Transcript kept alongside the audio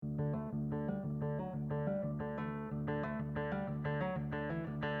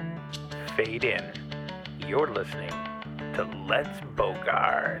fade in. You're listening to Let's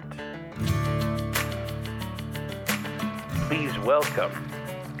Bogart. Please welcome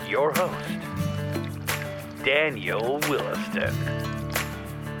your host, Daniel Williston.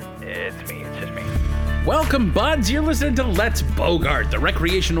 It's just me. Welcome, buds. You're listening to Let's Bogart, the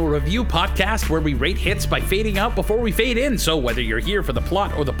recreational review podcast where we rate hits by fading out before we fade in. So whether you're here for the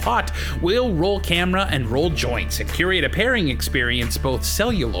plot or the pot, we'll roll camera and roll joints and curate a pairing experience both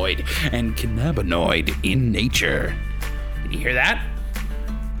celluloid and cannabinoid in nature. Can you hear that?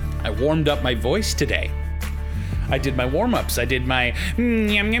 I warmed up my voice today. I did my warm-ups. I did my yum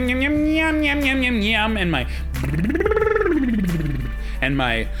yum yum yum yum yum yum yum yum and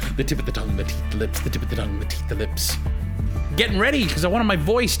the tip of the tongue, the teeth, the lips, the tip of the tongue, the teeth, the lips. Getting ready because I wanted my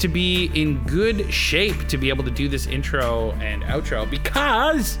voice to be in good shape to be able to do this intro and outro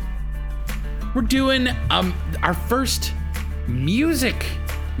because we're doing our first music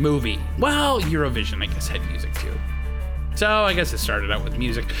movie. Well, Eurovision, I guess, had music too. So I guess it started out with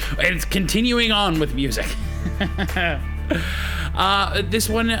music and it's continuing on with music. This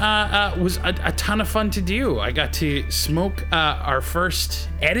one was a ton of fun to do. I got to smoke our first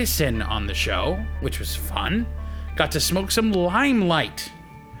Edison on the show, which was fun. Got to smoke some Limelight,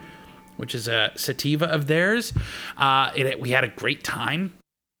 which is a sativa of theirs. We had a great time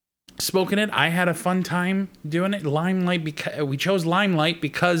smoking it. I had a fun time doing it. Limelight, because we chose Limelight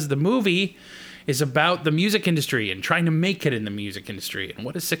because the movie is about the music industry and trying to make it in the music industry. And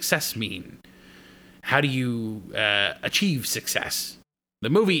what does success mean? How do you achieve success? The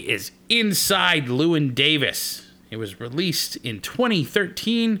movie is Inside Llewyn Davis. It was released in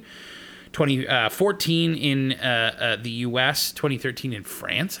 2014 in the US, 2013 in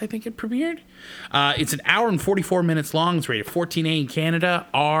France, I think it premiered. It's an hour and 44 minutes long. It's rated 14A in Canada,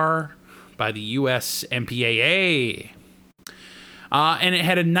 R by the US MPAA. And it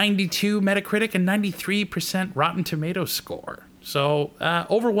had a 92 Metacritic and 93% Rotten Tomatoes score. So,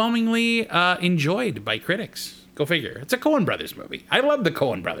 overwhelmingly enjoyed by critics. Go figure. It's a Coen Brothers movie. I love the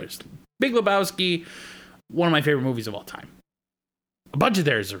Coen Brothers. Big Lebowski, one of my favorite movies of all time. A bunch of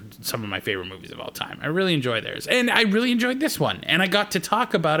theirs are some of my favorite movies of all time. I really enjoy theirs. And I really enjoyed this one. And I got to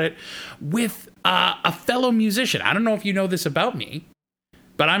talk about it with a fellow musician. I don't know if you know this about me,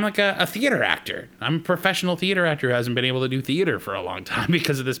 but I'm like a theater actor. I'm a professional theater actor who hasn't been able to do theater for a long time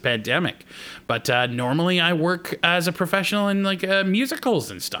because of this pandemic. But normally I work as a professional in like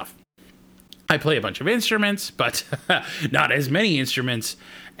musicals and stuff. I play a bunch of instruments, but not as many instruments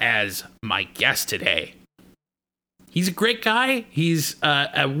as my guest today. He's a great guy. He's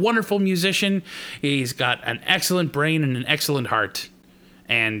a wonderful musician. He's got an excellent brain and an excellent heart.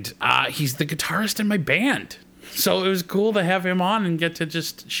 And he's the guitarist in my band. So it was cool to have him on and get to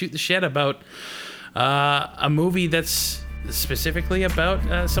just shoot the shit about a movie that's specifically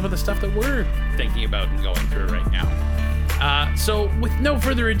about some of the stuff that we're thinking about and going through right now. So with no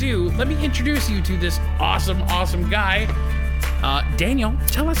further ado, let me introduce you to this awesome guy. Daniel,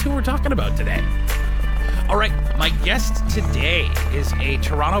 tell us who we're talking about today. All right, my guest today is a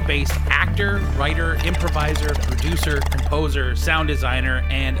Toronto-based actor, writer, improviser, producer, composer, sound designer,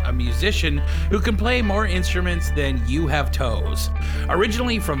 and a musician who can play more instruments than you have toes.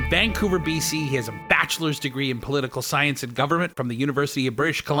 Originally from Vancouver, BC, he has a bachelor's degree in political science and government from the University of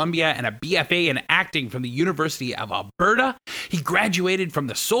British Columbia and a BFA in acting from the University of Alberta. He graduated from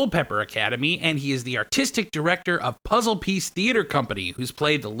the Soulpepper Academy, and he is the artistic director of Puzzle Piece Theatre Company, who's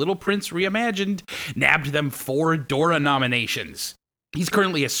played The Little Prince Reimagined, nabbed them 4 Dora nominations. He's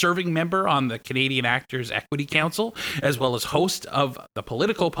currently a serving member on the Canadian Actors Equity Council, as well as host of the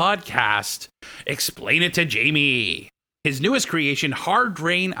political podcast, Explain It to Jamie. His newest creation, Hard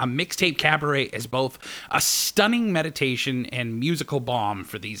Rain, a mixtape cabaret, is both a stunning meditation and musical balm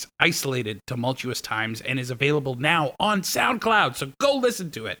for these isolated, tumultuous times and is available now on SoundCloud, so go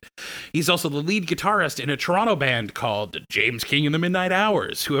listen to it. He's also the lead guitarist in a Toronto band called James King and the Midnight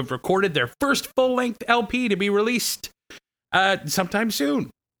Hours, who have recorded their first full-length LP to be released sometime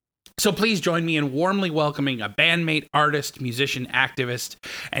soon. So please join me in warmly welcoming a bandmate, artist, musician, activist,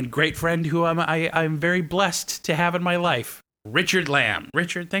 and great friend who I'm very blessed to have in my life, Richard Lamb.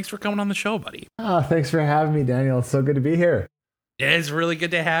 Richard, thanks for coming on the show, buddy. Oh, thanks for having me, Daniel. It's so good to be here. It's really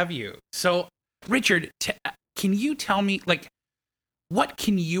good to have you. So, Richard, can you tell me, like, what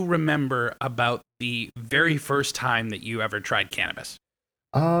can you remember about the very first time that you ever tried cannabis?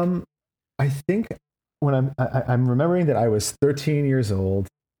 I think when I'm remembering that I was 13 years old.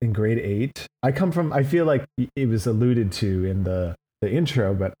 In grade 8. I feel like it was alluded to in the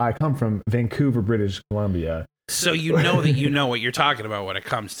intro, but I come from Vancouver, British Columbia. So you know that you know what you're talking about when it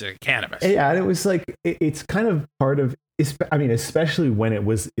comes to cannabis. Yeah, and it was like, it's kind of part of I mean, especially when it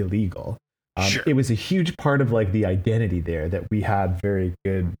was illegal. Sure. It was a huge part of like the identity there that we had very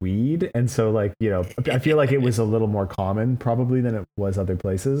good weed. And so like, I feel like it was a little more common probably than it was other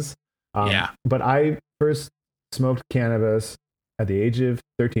places. But I first smoked cannabis at the age of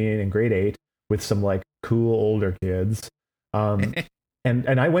 13 in grade 8 with some like cool older kids. And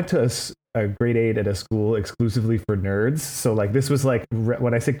I went to a grade 8 at a school exclusively for nerds. So like this was like,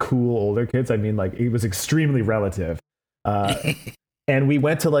 when I say cool older kids, I mean like it was extremely relative. And we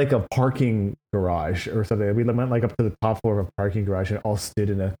went to like a parking garage or something. We went like up to the top floor of a parking garage and all stood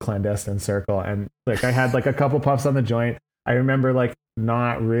in a clandestine circle. And like I had like a couple puffs on the joint. I remember like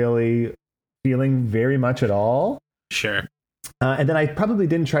not really feeling very much at all. Sure. And then I probably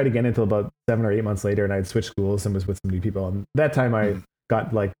didn't try it again until about 7 or 8 months later, and I'd switched schools and was with some new people. And that time I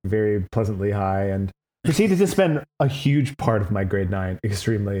got like very pleasantly high and proceeded to spend a huge part of my grade 9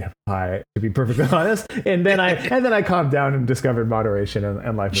 extremely high, to be perfectly honest. And then I calmed down and discovered moderation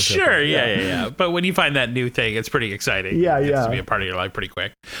and life was sure. Yeah. But when you find that new thing, it's pretty exciting. Yeah. It gets to be a part of your life pretty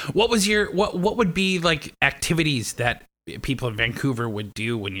quick. What was what would be like activities that people in Vancouver would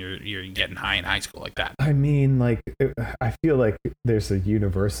do when you're getting high in high school like that? I mean, like, I feel like there's a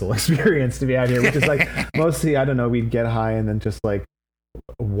universal experience to be out here, which is like mostly, I don't know, we'd get high and then just like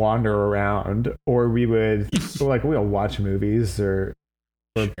wander around, or we would like we'll watch movies or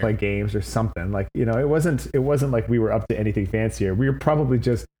play games or something. Like, it wasn't like we were up to anything fancier. We were probably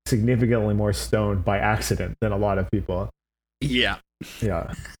just significantly more stoned by accident than a lot of people. Yeah.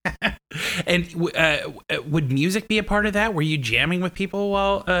 And would music be a part of that? Were you jamming with people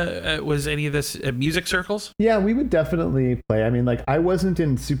while was any of this music circles? Yeah, we would definitely play. I mean, like I wasn't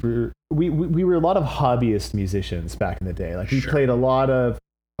in super. We were a lot of hobbyist musicians back in the day. Like we played a lot of.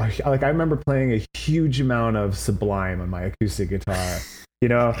 Like I remember playing a huge amount of Sublime on my acoustic guitar.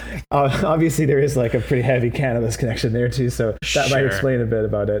 Obviously there is like a pretty heavy cannabis connection there too, so that might explain a bit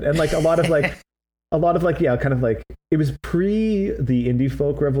about it. And like a lot of kind of like it was pre the indie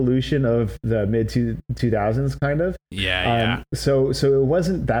folk revolution of the mid 2000s kind of. So it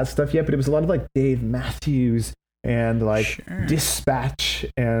wasn't that stuff yet, but it was a lot of like Dave Matthews and like Dispatch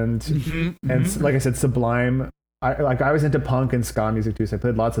and like I said, Sublime. I was into punk and ska music too, so I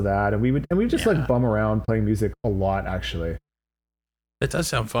played lots of that, and we would just like bum around playing music a lot actually. That does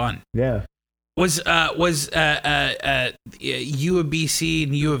sound fun. Yeah. Was U of BC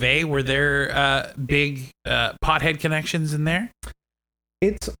and U of A, were there big pothead connections in there?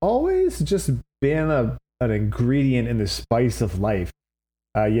 It's always just been an ingredient in the spice of life.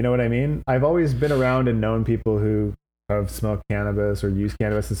 You know what I mean? I've always been around and known people who have smoked cannabis or used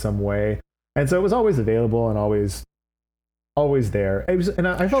cannabis in some way, and so it was always available and always there. It was, and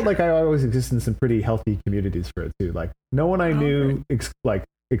I felt like I always existed in some pretty healthy communities for it too. Like no one I knew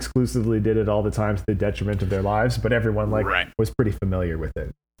exclusively did it all the time to the detriment of their lives, but everyone was pretty familiar with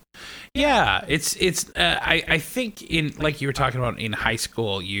it. Yeah, it's I think in, like you were talking about in high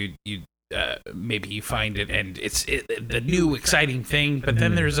school, you maybe you find it and it's the new exciting thing, but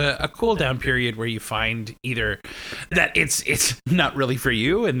then there's a cool down period where you find either that it's not really for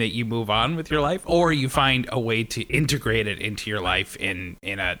you and that you move on with your life, or you find a way to integrate it into your life in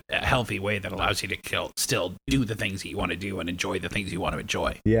a healthy way that allows you to still do the things that you want to do and enjoy the things you want to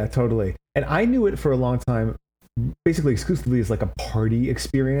enjoy. Yeah, totally. And I knew it for a long time basically exclusively as like a party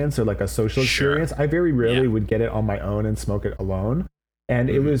experience or like a social experience. I very rarely would get it on my own and smoke it alone. And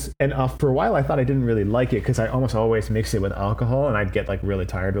it was, and for a while I thought I didn't really like it because I almost always mix it with alcohol and I'd get like really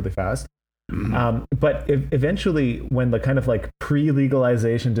tired really fast. But eventually when the kind of like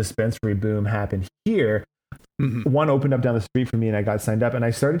pre-legalization dispensary boom happened here, one opened up down the street from me and I got signed up, and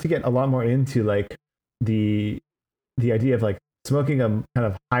I started to get a lot more into like the idea of like smoking a kind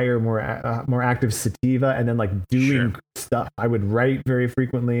of higher, more active sativa, and then like doing stuff. I would write very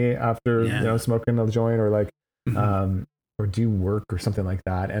frequently after smoking a joint, or like or do work or something like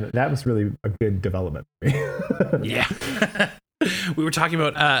that, and that was really a good development for me. Yeah. We were talking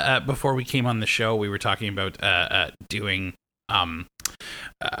about before we came on the show, we were talking about doing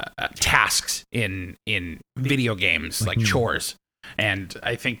tasks in video games, like chores. And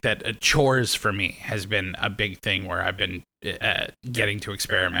I think that chores for me has been a big thing where I've been getting to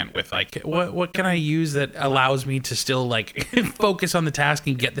experiment with like what can I use that allows me to still like focus on the task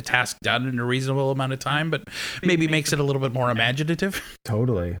and get the task done in a reasonable amount of time, but maybe makes it a little bit more imaginative.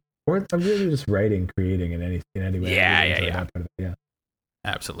 Totally. Or I'm really just writing, creating in any way. Yeah.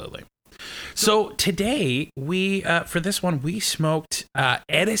 Absolutely. So today we for this one we smoked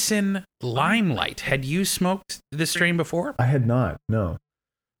Edison Limelight. Had you smoked this strain before? I had not. No.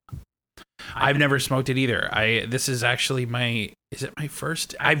 I've never smoked it either. This is actually is it my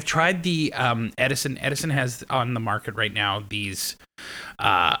first? I've tried the Edison. Edison has on the market right now these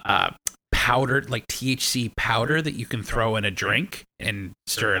powdered, like THC powder that you can throw in a drink and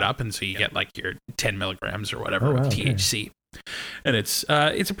stir it up, and so you get like your 10 milligrams or whatever of THC. And it's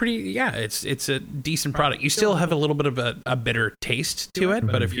a pretty it's a decent product. You still have a little bit of a bitter taste to it,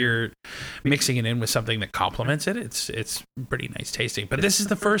 but if you're mixing it in with something that complements it, it's pretty nice tasting. But this is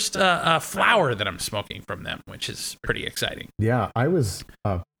the first flower that I'm smoking from them, which is pretty exciting. Yeah, I was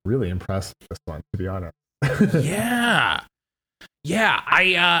really impressed with this one, to be honest. Yeah,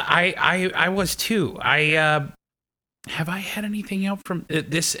 I was too. Have I had anything else from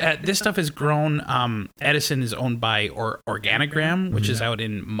this? This stuff has grown. Edison is owned by Organigram, which is out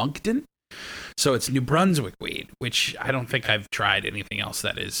in Moncton. So it's New Brunswick weed, which I don't think I've tried anything else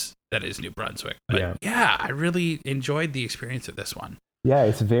that is New Brunswick. But yeah, I really enjoyed the experience of this one. Yeah,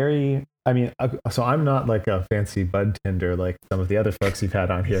 it's very. I mean, so I'm not like a fancy bud tender like some of the other folks you've had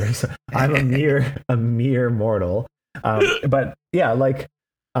on here. So I'm a mere mortal. But yeah, like.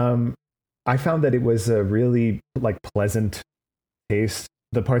 I found that it was a really like pleasant taste.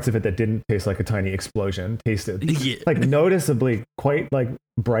 The parts of it that didn't taste like a tiny explosion tasted like noticeably quite like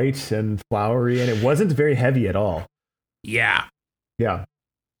bright and flowery, and it wasn't very heavy at all. Yeah. And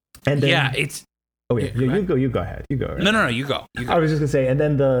then, it's. Oh yeah, you go ahead. You go. Right? No, you go. I was just gonna say, and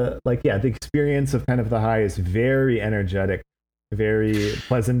then the experience of kind of the high is very energetic, very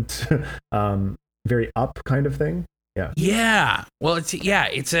pleasant, very up kind of thing. Yeah. Well, it's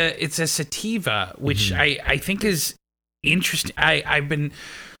a sativa, which I think is interesting. I've been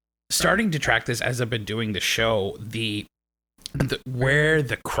starting to track this as I've been doing the show, where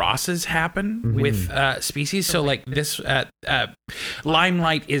the crosses happen with species. So like this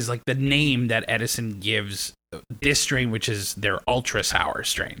Limelight is like the name that Edison gives this strain, which is their ultra sour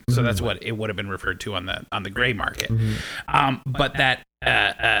strain. So that's what it would have been referred to on the gray market. But that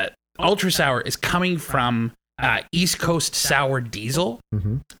ultra sour is coming from East Coast Sour Diesel,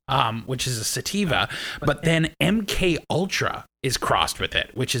 which is a sativa, but then MK Ultra is crossed with it,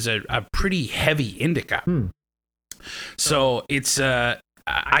 which is a pretty heavy indica. So it's I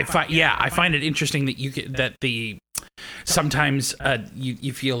find it interesting that sometimes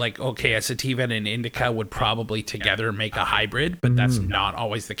you feel like, okay, a sativa and an indica would probably together make a hybrid, but that's not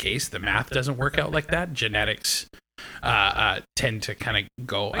always the case. The math doesn't work out like that. Genetics tend to kind of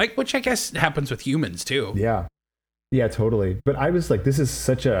go like, which I guess happens with humans too. Yeah, totally. But I was like, this is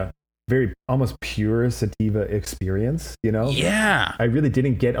such a very almost pure sativa experience, you know? Yeah. I really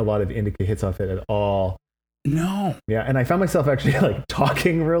didn't get a lot of indica hits off it at all. No. Yeah, and I found myself actually like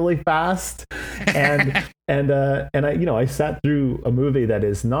talking really fast, and I sat through a movie that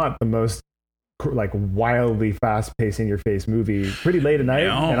is not the most like wildly fast paced in your face movie pretty late at night,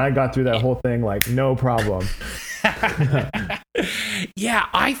 and I got through that whole thing like no problem. Yeah,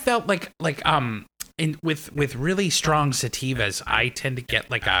 I felt like with really strong sativas, I tend to get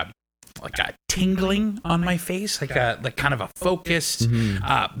like a tingling on my face, like kind of a focused,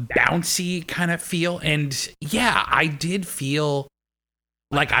 bouncy kind of feel. And yeah, I did feel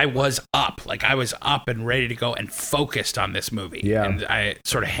like I was up and ready to go and focused on this movie. Yeah. And I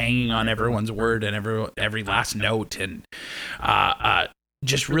sort of hanging on everyone's word and every last note and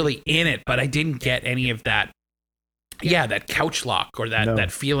just really in it. But I didn't get any of that. Yeah, that couch lock or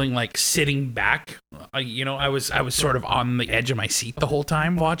that feeling like sitting back. I was sort of on the edge of my seat the whole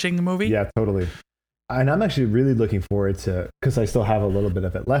time watching the movie. Yeah, totally. And I'm actually really looking forward to, because I still have a little bit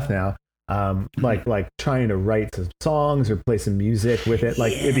of it left now. Like trying to write some songs or play some music with it.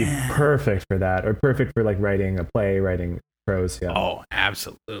 Like it'd be perfect for that, or perfect for like writing a play, writing prose. Yeah. Oh,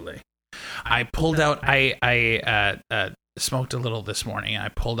 absolutely. I pulled out. I smoked a little this morning. I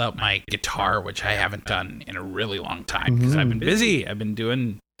pulled out my guitar, which I haven't done in a really long time because I've been busy. I've been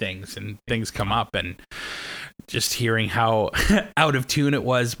doing things and things come up, and just hearing how out of tune it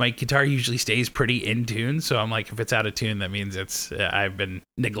was. My guitar usually stays pretty in tune, so I'm like, if it's out of tune, that means I've been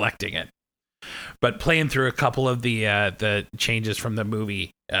neglecting it. But playing through a couple of the changes from the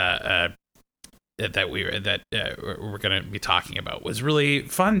movie that we're going to be talking about was really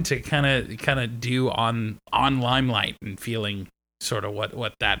fun to kind of do on Limelight, and feeling sort of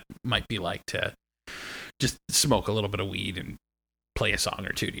what that might be like to just smoke a little bit of weed and play a song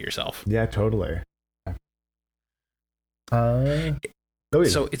or two to yourself. Yeah, totally. So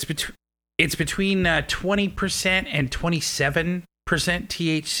it's between 20% and 27%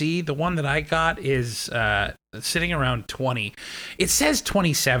 THC. The one that I got is sitting around 20. It says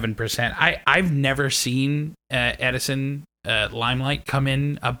 27%. I've never seen Edison Limelight come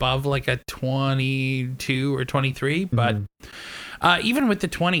in above like a 22 or 23, but Even with the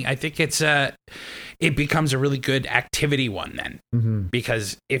 20, I think it becomes a really good activity one then,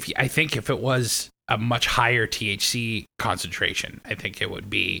 because I think if it was a much higher THC concentration, I think it would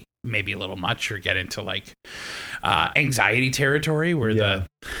be maybe a little much or get into like anxiety territory where the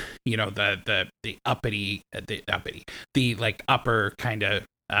like upper kind of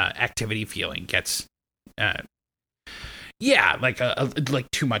activity feeling gets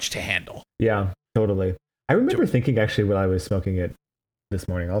like too much to handle. Yeah, totally. I remember thinking actually when I was smoking it this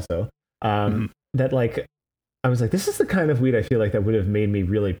morning also, that like, I was like, this is the kind of weed I feel like that would have made me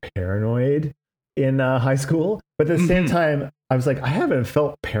really paranoid in high school. But at the same time, I was like, I haven't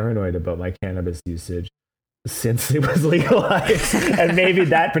felt paranoid about my cannabis usage since it was legalized. And maybe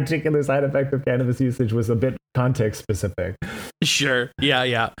that particular side effect of cannabis usage was a bit context specific. Sure.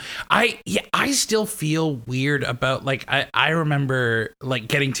 Yeah. I still feel weird about like, I remember like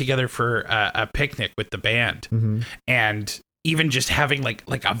getting together for a picnic with the band and even just having like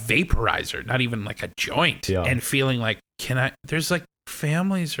a vaporizer, not even like a joint, and feeling like, there's like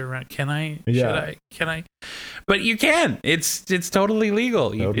families around. Can I? But you can. It's totally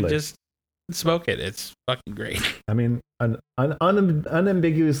legal. You can just smoke it. It's fucking great. I mean, an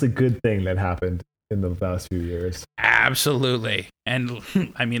unambiguously good thing that happened in the last few years. Absolutely. And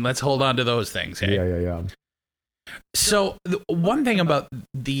I mean, let's hold on to those things. Hey? Yeah. So the one thing about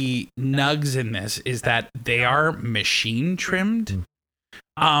the nugs in this is that they are machine trimmed.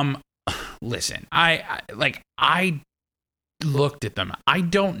 Listen, I looked at them. I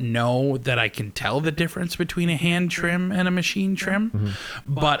don't know that I can tell the difference between a hand trim and a machine trim,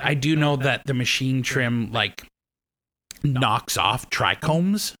 but I do know that the machine trim like knocks off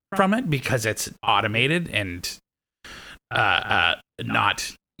trichomes from it because it's automated and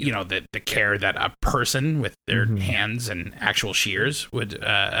not the care that a person with their hands and actual shears would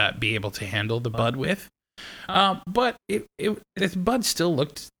be able to handle the bud with. But this bud still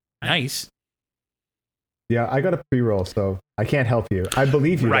looked nice. Yeah, I got a pre-roll, so I can't help you. I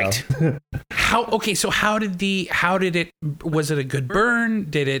believe you, right? So how did it? Was it a good burn?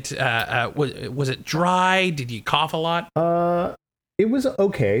 Did it? Was it dry? Did you cough a lot? It was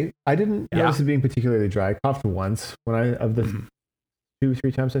okay. I didn't notice it being particularly dry. I coughed once of the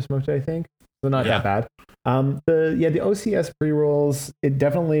 2-3 times I smoked it, I think. So not that bad. The OCS pre-rolls, it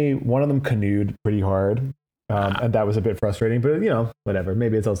definitely, one of them canoed pretty hard. And that was a bit frustrating, but whatever.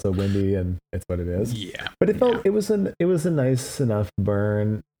 Maybe it's also windy and it's what it is. Yeah. But it felt it was a nice enough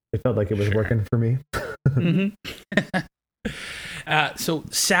burn. It felt like it was working for me. So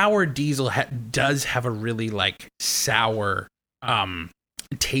sour diesel does have a really like sour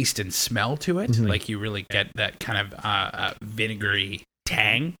taste and smell to it. Like you really get that kind of vinegary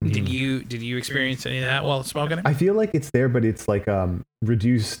tang. Did you experience any of that while smoking it? I feel like it's there, but it's like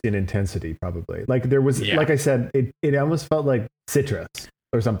reduced in intensity probably. Like there was, like I said, it almost felt like citrus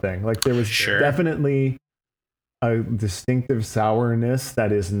or something. Like there was definitely a distinctive sourness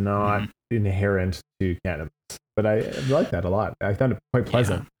that is not inherent to cannabis. But I like that a lot. I found it quite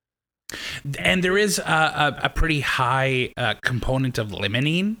pleasant. And there is a pretty high component of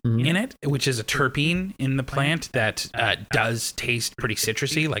limonene in it, which is a terpene in the plant that does taste pretty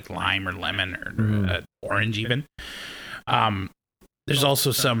citrusy, like lime or lemon or orange even. There's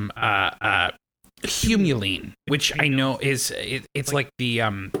also some humulene, which I know it's like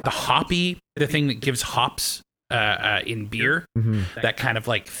the thing that gives hops in beer, that kind of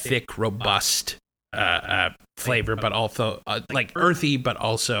like thick, robust flavor, but also like earthy, but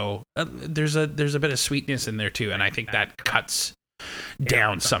also there's a bit of sweetness in there too, and I think that cuts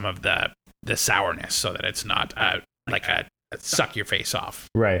down some of the sourness so that it's not like a suck your face off,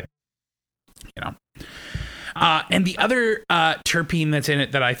 right? And the other terpene that's in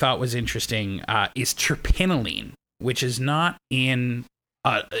it that I thought was interesting is terpinolene, which is not in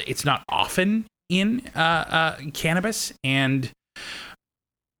it's not often in cannabis, and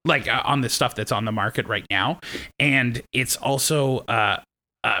like on the stuff that's on the market right now. And it's also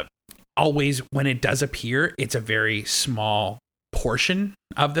always, when it does appear, it's a very small portion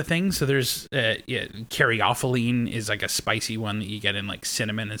of the thing. So there's caryophyllene is like a spicy one that you get in like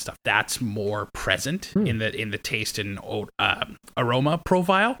cinnamon and stuff. That's more present in the taste and aroma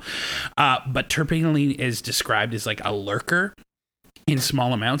profile. But terpinolene is described as like a lurker in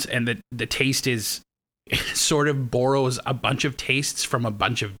small amounts, and the taste is sort of borrows a bunch of tastes from a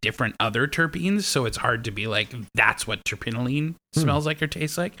bunch of different other terpenes, so it's hard to be like that's what terpinolene smells like or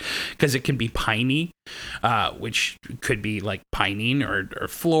tastes like, because it can be piney, which could be like pinene or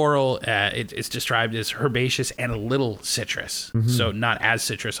floral. It's described as herbaceous and a little citrus, so not as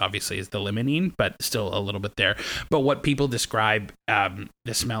citrus obviously as the limonene, but still a little bit there. But what people describe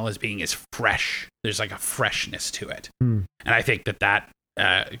the smell as being is fresh. There's like a freshness to it, and I think that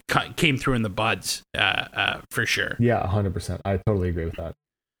came through in the buds for sure. Yeah, 100%. I totally agree with that.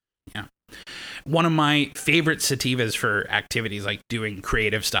 Yeah. One of my favorite sativas for activities like doing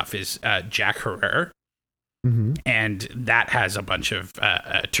creative stuff is Jack Herer. And that has a bunch of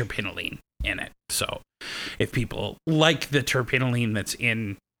terpinolene in it. So if people like the terpinolene that's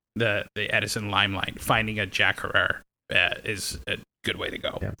in the Edison Limelight, finding a Jack Herer is a good way to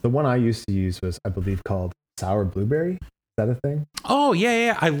go. Yeah. The one I used to use was, I believe, called sour blueberry. Is that a thing? Oh,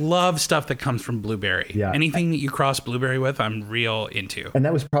 yeah. I love stuff that comes from blueberry. Yeah. Anything that you cross blueberry with, I'm real into. And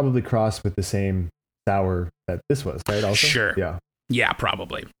that was probably crossed with the same sour that this was, right? Also? Sure. Yeah. Yeah,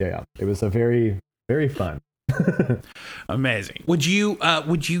 probably. Yeah. It was a very, very fun. Amazing. Would you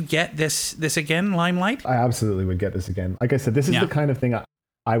get this again, Limelight? I absolutely would get this again. Like I said, this is the kind of thing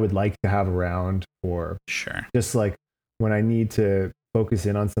I would like to have around for just like when I need to focus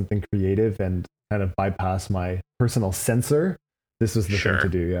in on something creative and kind of bypass my personal sensor. This was the thing to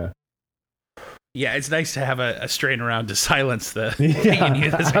do. Yeah. Yeah, it's nice to have a strain around to silence the thing in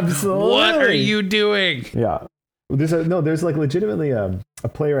you. Absolutely. What are you doing? Yeah. There's like legitimately a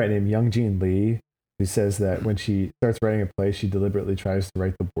playwright named Young Jean Lee who says that when she starts writing a play, she deliberately tries to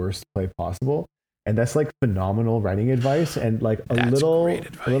write the worst play possible. And that's like phenomenal writing advice. And like a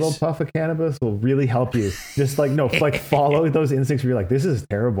little puff of cannabis will really help you. Just like follow those instincts where you're like, this is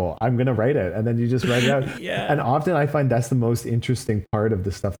terrible. I'm going to write it. And then you just write it out. Yeah. And often I find that's the most interesting part of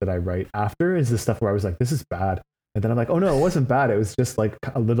the stuff that I write after is the stuff where I was like, this is bad. And then I'm like, oh no, it wasn't bad. It was just like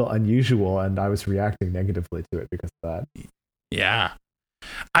a little unusual. And I was reacting negatively to it because of that. Yeah.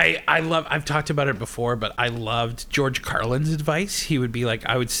 I've talked about it before, but I loved George Carlin's advice. He would be like,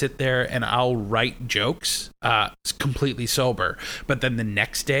 I would sit there and I'll write jokes completely sober. But then the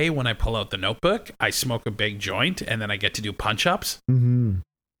next day when I pull out the notebook, I smoke a big joint and then I get to do punch-ups.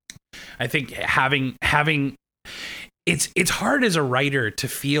 I think having it's hard as a writer to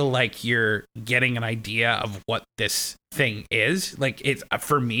feel like you're getting an idea of what this thing is. Like it's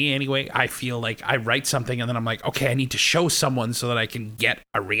for me anyway, I feel like I write something and then I'm like, okay, I need to show someone so that I can get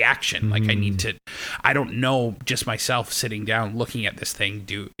a reaction. Like I don't know just myself sitting down looking at this thing,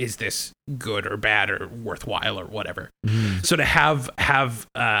 is this good or bad or worthwhile or whatever. So to have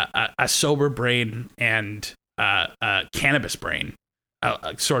a sober brain and a cannabis brain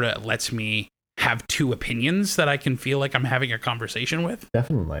sort of lets me have two opinions that I can feel like I'm having a conversation with.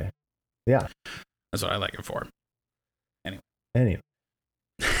 Definitely. Yeah. That's what I like it for. Anyway.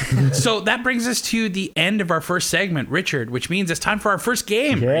 So that brings us to the end of our first segment, Richard, which means it's time for our first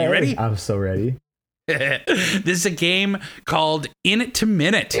game. Yay. Are you ready? I'm so ready. This is a game called In It to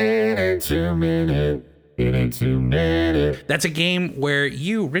Minute. In it to minute. In it to minute. That's a game where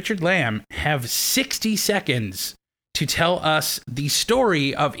you, Richard Lamb, have 60 seconds to tell us the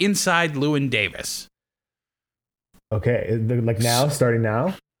story of Inside Llewyn Davis. Okay, like now, starting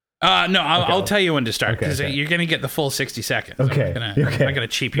now? No, I'll tell you when to start because okay. You're going to get the full 60 seconds. Okay. I'm not going to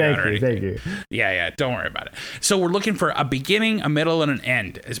cheap you out or anything. Thank you. Yeah, don't worry about it. So we're looking for a beginning, a middle, and an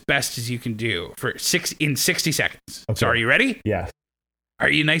end as best as you can do in 60 seconds. Okay. So are you ready? Yes. Are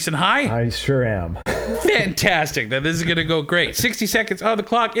you nice and high? I sure am. Fantastic. Then this is going to go great. 60 seconds on the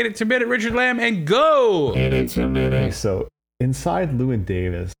clock. In it to minute, Richard Lamb, and go. In it to minute. So Inside Llewyn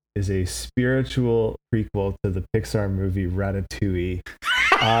Davis is a spiritual prequel to the Pixar movie Ratatouille,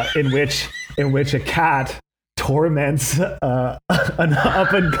 in which a cat torments an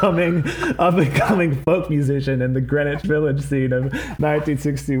up and coming folk musician in the Greenwich Village scene of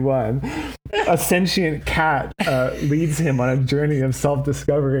 1961. A sentient cat leads him on a journey of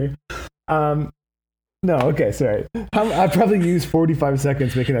self-discovery. No, okay, sorry. I probably used 45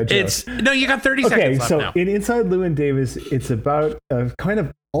 seconons making that joke. No, you got 30 seconds left now. In Inside Llewyn Davis, it's about a kind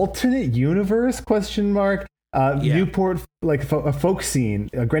of alternate universe, ? Newport, like a folk scene,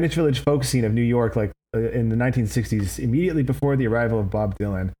 a Greenwich Village folk scene of New York, like in the 1960s, immediately before the arrival of Bob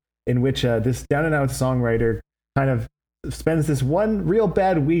Dylan, in which this down-and-out songwriter kind of spends this one real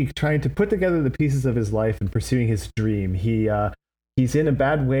bad week trying to put together the pieces of his life and pursuing his dream. He's in a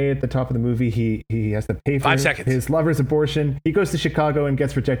bad way at the top of the movie. He has to pay for his lover's abortion. He goes to Chicago and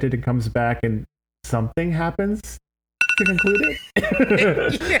gets rejected and comes back, and something happens. to conclude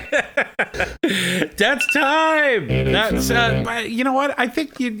it? That's time. That's you know what? I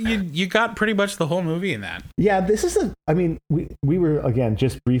think you got pretty much the whole movie in that. Yeah, this is I mean, we were again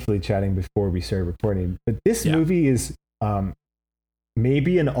just briefly chatting before we started recording, but this movie is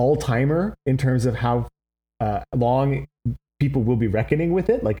maybe an all-timer in terms of how long people will be reckoning with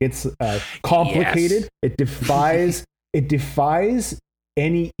it. Like, it's complicated. Yes. It defies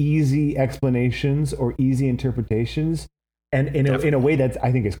any easy explanations or easy interpretations, and in a way that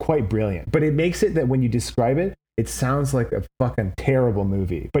I think is quite brilliant. But it makes it that when you describe it, it sounds like a fucking terrible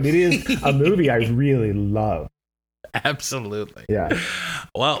movie. But it is a movie I really love. Absolutely. Yeah.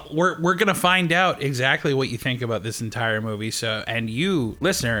 Well, we're gonna find out exactly what you think about this entire movie. So, and you,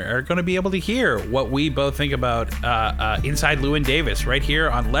 listener, are going to be able to hear what we both think about Inside Llewyn Davis right here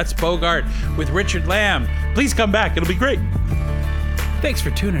on Let's Bogart with Richard Lamb. Please come back; it'll be great. Thanks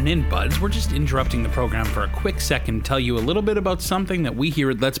for tuning in, buds. We're just interrupting the program for a quick second to tell you a little bit about something that we here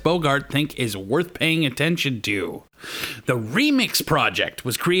at Let's Bogart think is worth paying attention to. The Remix Project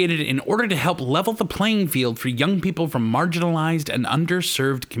was created in order to help level the playing field for young people from marginalized and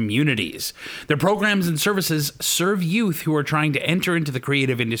underserved communities. Their programs and services serve youth who are trying to enter into the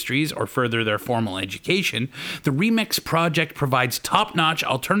creative industries or further their formal education. The Remix Project provides top-notch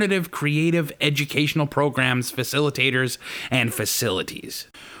alternative creative educational programs, facilitators, and facilities.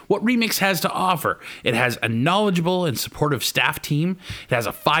 What Remix has to offer: it has a knowledgeable and supportive staff team. It has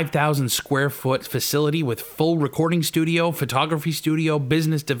a 5,000 square foot facility with full recording studio, photography studio,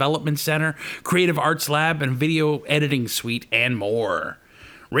 business development center, creative arts lab, and video editing suite, and more.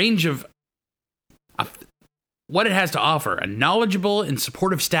 What it has to offer: a knowledgeable and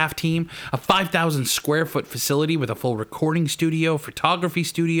supportive staff team, a 5,000 square foot facility with a full recording studio, photography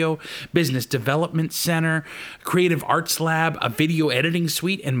studio, business development center, creative arts lab, a video editing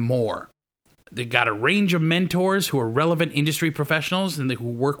suite, and more. They've got a range of mentors who are relevant industry professionals and who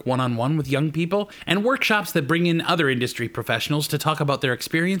work one-on-one with young people, and workshops that bring in other industry professionals to talk about their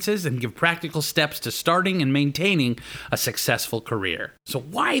experiences and give practical steps to starting and maintaining a successful career. So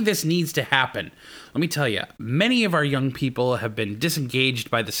why this needs to happen? Let me tell you, many of our young people have been disengaged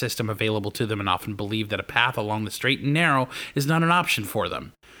by the system available to them and often believe that a path along the straight and narrow is not an option for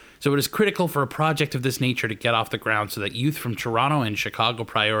them. So it is critical for a project of this nature to get off the ground so that youth from Toronto and Chicago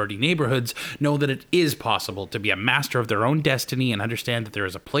priority neighborhoods know that it is possible to be a master of their own destiny and understand that there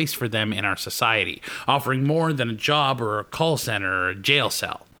is a place for them in our society, offering more than a job or a call center or a jail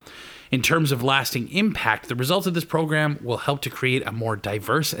cell. In terms of lasting impact, the results of this program will help to create a more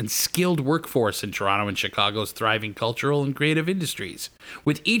diverse and skilled workforce in Toronto and Chicago's thriving cultural and creative industries.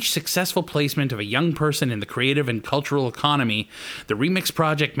 With each successful placement of a young person in the creative and cultural economy, the Remix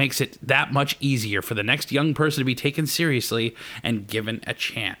Project makes it that much easier for the next young person to be taken seriously and given a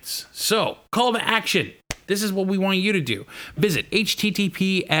chance. So, call to action. This is what we want you to do. Visit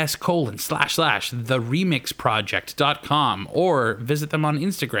https://theremixproject.com or visit them on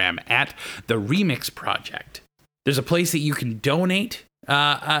Instagram at The Remix Project. There's a place that you can donate,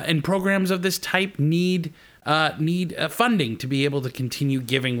 and programs of this type need funding to be able to continue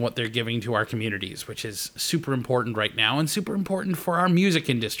giving what they're giving to our communities, which is super important right now and super important for our music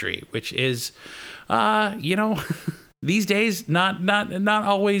industry, which is, these days not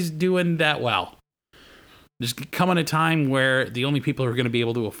always doing that well. There's coming a time where the only people who are going to be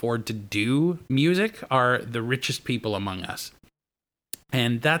able to afford to do music are the richest people among us.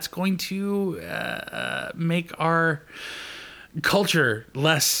 And that's going to make our culture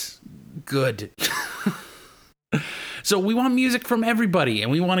less good. So we want music from everybody,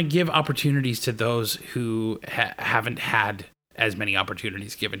 and we want to give opportunities to those who haven't had as many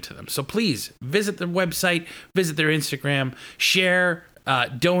opportunities given to them. So please visit their website, visit their Instagram, share,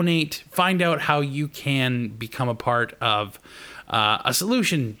 donate, find out how you can become a part of a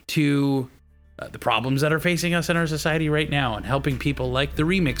solution to the problems that are facing us in our society right now, and helping people like the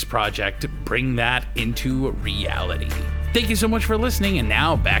Remix Project bring that into reality. Thank you so much for listening, and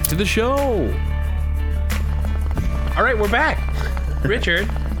now back to the show. All right, we're back. Richard,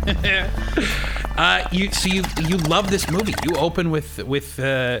 you love this movie. You open with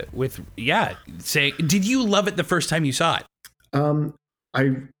say, did you love it the first time you saw it?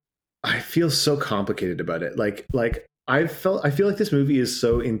 I feel so complicated about it. Like I feel like this movie is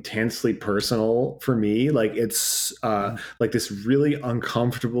so intensely personal for me. Like it's like this really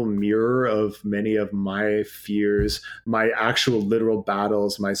uncomfortable mirror of many of my fears, my actual literal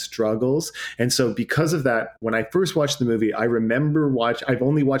battles, my struggles. And so because of that, when I first watched the movie, I remember I've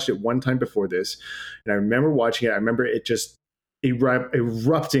only watched it one time before this. And I remember watching it. I remember it just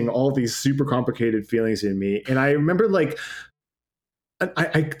erupting all these super complicated feelings in me. And I remember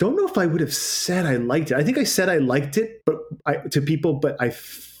I don't know if I would have said I liked it. I think I said I liked it, but to people, but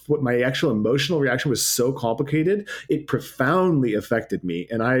what my actual emotional reaction was so complicated, it profoundly affected me.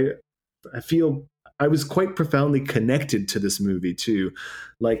 And I feel I was quite profoundly connected to this movie too.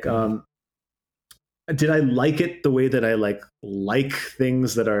 Like, did I like it the way that I like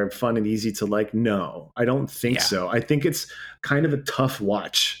things that are fun and easy to like? No, I don't think so. I think it's kind of a tough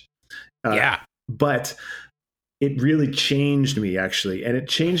watch. But it really changed me, actually. And it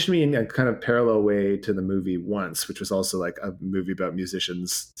changed me in a kind of parallel way to the movie Once, which was also like a movie about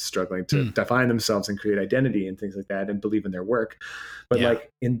musicians struggling to define themselves and create identity and things like that and believe in their work. But like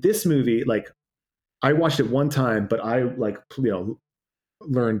in this movie, like I watched it one time, but I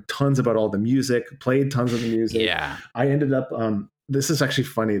learned tons about all the music, played tons of the music. Yeah. I ended up, this is actually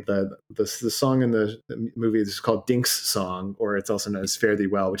funny. The song in the movie is called Dink's Song, or it's also known as Fare Thee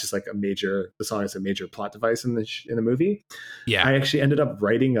Well, which is like the song is a major plot device in the movie. Yeah. I actually ended up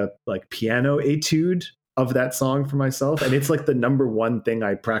writing a like piano etude of that song for myself. And it's like the number one thing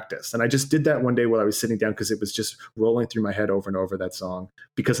I practice. And I just did that one day while I was sitting down because it was just rolling through my head over and over, that song,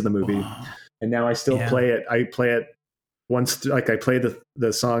 because of the movie. Wow. And now I still play it. I play it once, like I play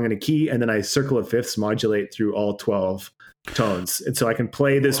the song in a key and then I circle of fifths, modulate through all 12 tones. And so I can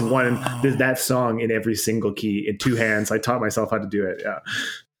play this that song in every single key in two hands. I taught myself how to do it. Yeah.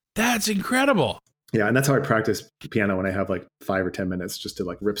 That's incredible. Yeah. And that's how I practice piano when I have like 5 or 10 minutes just to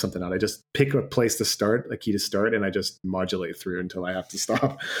like rip something out. I just pick a place to start, a key to start, and I just modulate through until I have to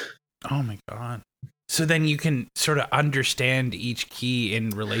stop. Oh my God. So then you can sort of understand each key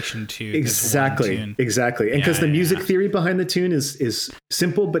in relation to exactly. And because the music theory behind the tune is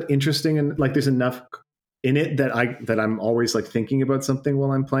simple but interesting, and like there's enough in it that I'm always like thinking about something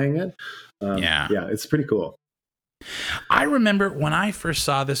while I'm playing it. It's pretty cool. I remember when I first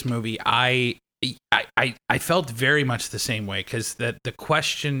saw this movie, I felt very much the same way, because the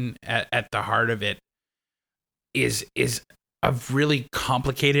question at the heart of it is a really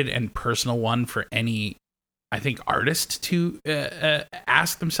complicated and personal one for any, I think, artist to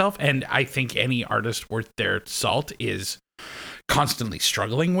ask themselves. And I think any artist worth their salt is constantly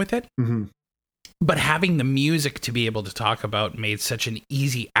struggling with it. Mm-hmm. But having the music to be able to talk about made such an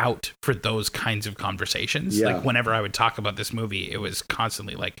easy out for those kinds of conversations. Yeah. Like whenever I would talk about this movie, it was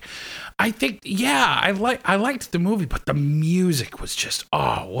constantly like, I think, I liked the movie, but the music was just,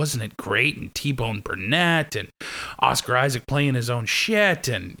 wasn't it great? And T-Bone Burnett and Oscar Isaac playing his own shit,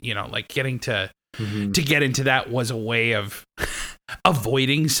 and like getting to get into that was a way of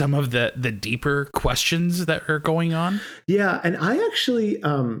avoiding some of the deeper questions that are going on. Yeah, and I actually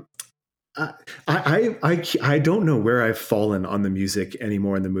I don't know where I've fallen on the music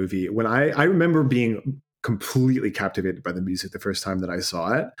anymore in the movie. When I remember being completely captivated by the music the first time that I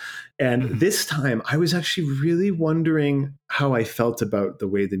saw it. And this time I was actually really wondering how I felt about the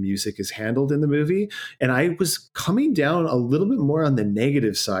way the music is handled in the movie. And I was coming down a little bit more on the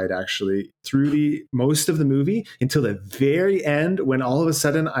negative side, actually, through most of the movie until the very end, when all of a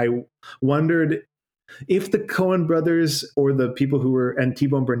sudden I wondered if the Coen brothers or the people who were, and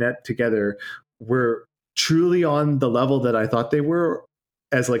T-Bone Burnett together, were truly on the level that I thought they were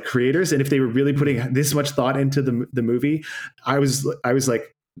as like creators, and if they were really putting this much thought into the movie. I was like,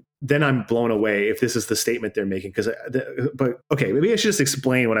 then I'm blown away if this is the statement they're making. But okay, maybe I should just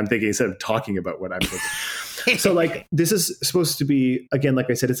explain what I'm thinking instead of talking about what I'm thinking. So like, this is supposed to be, again, like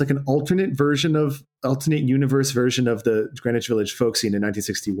I said, it's like an alternate universe version of the Greenwich Village folk scene in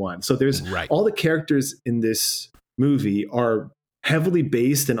 1961. So there's all the characters in this movie are heavily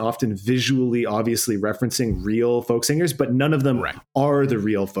based and often visually, obviously referencing real folk singers, but none of them are the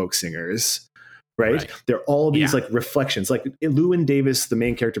real folk singers. Right? They're all these like reflections. Like Llewyn Davis, the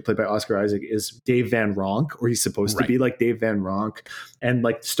main character played by Oscar Isaac, is Dave Van Ronk, or he's supposed to be like Dave Van Ronk. And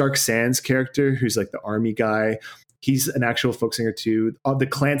like Stark Sands character, who's like the army guy, he's an actual folk singer too. The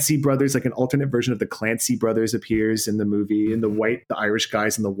Clancy brothers, like an alternate version of the Clancy brothers, appears in the movie, and the Irish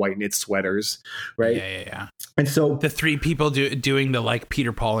guys in the white knit sweaters, right? Yeah. And so the three people doing the like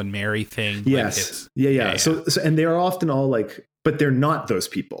Peter, Paul, and Mary thing. Yes. Like So and they are often all like, but they're not those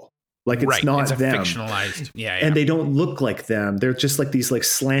people. Like it's not it's them. Fictionalized. Yeah. And they don't look like them. They're just like these like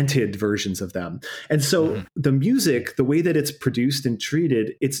slanted versions of them. And so the music, the way that it's produced and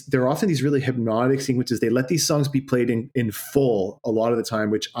treated, there are often these really hypnotic sequences. They let these songs be played in full a lot of the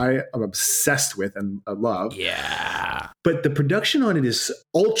time, which I am obsessed with and I love. Yeah. But the production on it is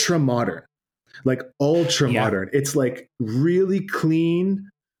ultra modern. Like ultra modern. It's like really clean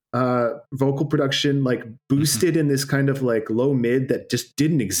vocal production, like boosted in this kind of like low mid that just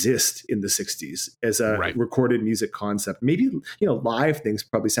didn't exist in the 60s as a recorded music concept. Maybe live things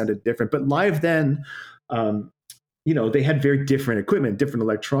probably sounded different, but live then they had very different equipment, different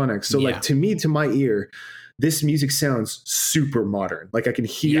electronics. So like to my ear, this music sounds super modern. Like I can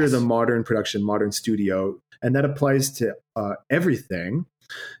hear the modern production, modern studio, and that applies to everything.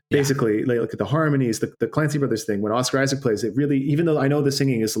 Basically, like look at the harmonies, the Clancy Brothers thing. When Oscar Isaac plays, it really, even though I know the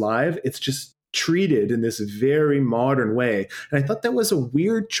singing is live, it's just treated in this very modern way. And I thought that was a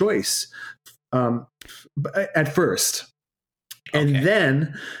weird choice at first. And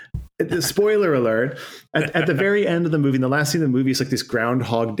then, the spoiler alert, at the very end of the movie, in the last scene of the movie, it's like this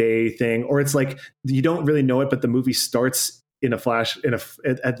Groundhog Day thing, or it's like you don't really know it, but the movie starts in a flash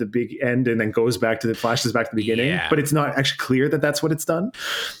at the big end and then flashes back to the beginning, but it's not actually clear that that's what it's done.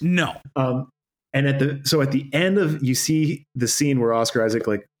 No. And at the end of, you see the scene where Oscar Isaac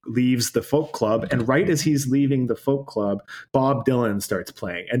like leaves the folk club, and right as he's leaving the folk club, Bob Dylan starts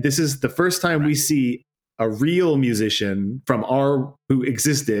playing. And this is the first time we see a real musician from who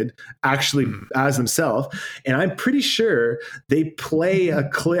existed actually as himself. And I'm pretty sure they play a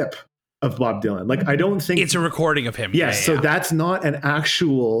clip of Bob Dylan. Like, I don't think it's a recording of him. Yes. So that's not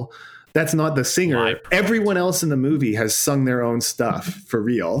that's not the singer. Everyone else in the movie has sung their own stuff for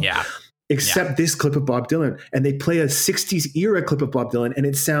real. Yeah. Except this clip of Bob Dylan. And they play a 60s era clip of Bob Dylan, and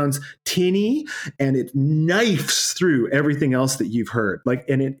it sounds tinny and it knifes through everything else that you've heard. Like,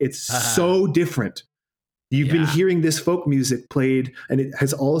 and it's so different. You've been hearing this folk music played, and it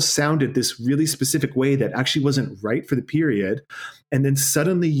has all sounded this really specific way that actually wasn't right for the period. And then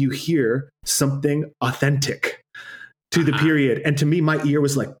suddenly you hear something authentic to the period. And to me, my ear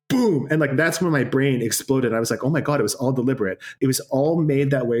was like, boom. And like, that's when my brain exploded. I was like, oh my God, it was all deliberate. It was all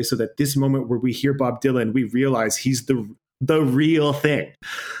made that way so that this moment where we hear Bob Dylan, we realize he's the real thing.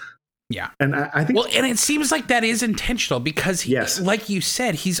 Yeah. And I think, well, and it seems like that is intentional because like you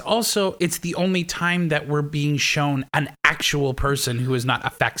said, it's the only time that we're being shown an actual person who is not a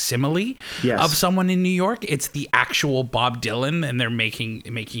facsimile of someone in New York. It's the actual Bob Dylan, and they're making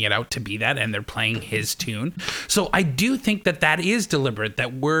it out to be that, and they're playing his tune. So I do think that is deliberate,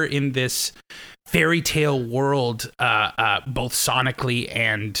 that we're in this fairy tale world, both sonically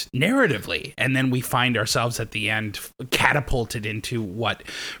and narratively, and then we find ourselves at the end catapulted into what,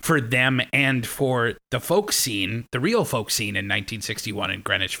 for them and for the folk scene, the real folk scene in 1961 in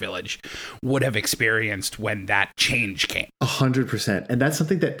Greenwich Village, would have experienced when that change came. 100%, and that's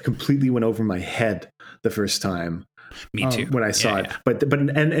something that completely went over my head the first time. Me too. When I saw it, but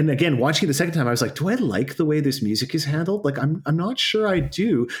again, watching it the second time, I was like, do I like the way this music is handled? Like, I'm not sure I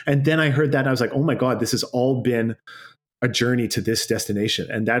do. And then I heard that, and I was like, oh my God, this has all been a journey to this destination.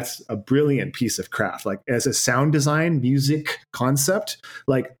 And that's a brilliant piece of craft. Like, as a sound design, music concept,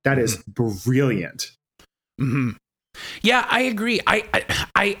 like that is brilliant. Mm-hmm. Yeah, I agree.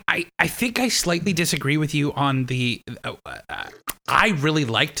 I think I slightly disagree with you on the. I really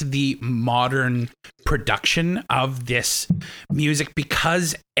liked the modern production of this music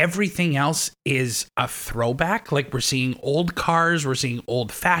because everything else is a throwback. Like, we're seeing old cars, we're seeing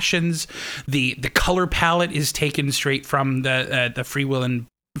old fashions. The color palette is taken straight from the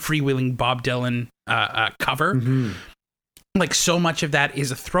freewheeling Bob Dylan cover. Mm-hmm. Like, so much of that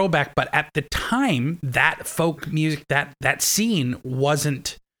is a throwback, but at the time, that folk music, that scene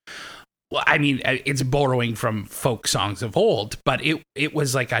wasn't. Well, I mean, it's borrowing from folk songs of old, but it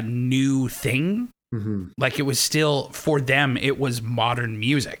was like a new thing. Mm-hmm. Like, it was still, for them, it was modern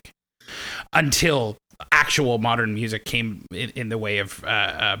music until actual modern music came in the way of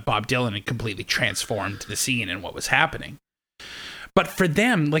Bob Dylan and completely transformed the scene and what was happening. But for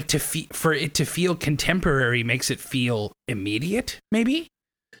them, like, for it to feel contemporary makes it feel immediate, maybe.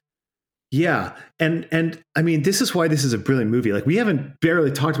 Yeah. And I mean, this is why this is a brilliant movie. Like, we haven't barely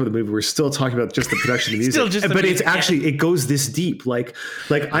talked about the movie. We're still talking about just the production of the music. But it's actually, it goes this deep. Like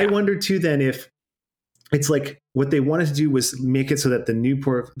I wonder too, then, if it's like what they wanted to do was make it so that the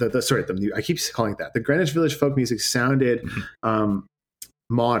Newport, I keep calling it that, the Greenwich Village folk music sounded,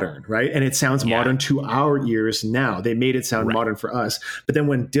 modern, right? And it sounds modern to our ears now. They made it sound modern for us. But then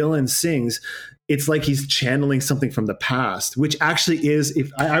when Dylan sings, it's like he's channeling something from the past, which actually is,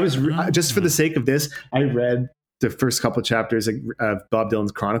 if I was just for the sake of this, I read the first couple of chapters of Bob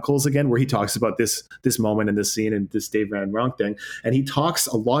Dylan's Chronicles again, where he talks about this moment in this scene and this Dave Van Ronk thing. And he talks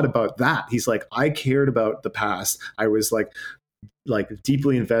a lot about that. He's like, I cared about the past. I was like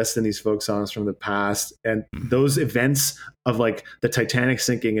deeply invested in these folk songs from the past, and those events of like the Titanic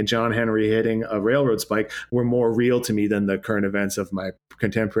sinking and John Henry hitting a railroad spike were more real to me than the current events of my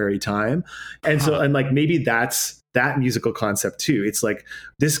contemporary time. And so, and like, maybe that's that musical concept too. It's like,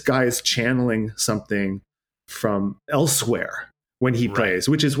 this guy is channeling something from elsewhere when he plays,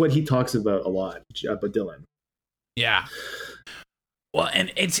 which is what he talks about a lot, but Dylan. Yeah. Well,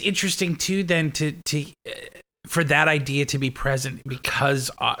 and it's interesting too, then, to for that idea to be present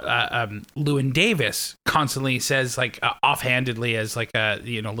because Llewyn Davis constantly says like offhandedly as like a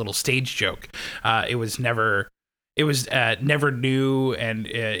little stage joke, it was never new and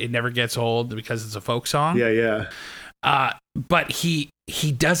it never gets old because it's a folk song. Yeah. But he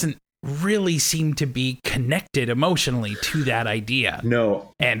doesn't really seem to be connected emotionally to that idea.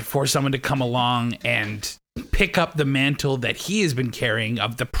 No. And for someone to come along and pick up the mantle that he has been carrying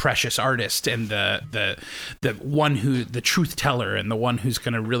of the precious artist and the one who the truth teller and the one who's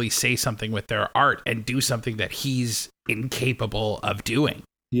going to really say something with their art and do something that he's incapable of doing.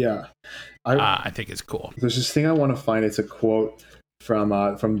 Yeah. I think it's cool. There's this thing I want to find. It's a quote from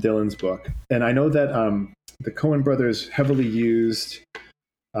Dylan's book. And I know that the Coen brothers heavily used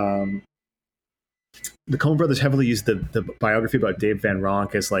the biography about Dave Van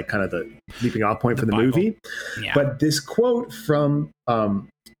Ronk as like kind of the leaping off point for the movie. Yeah. But this quote from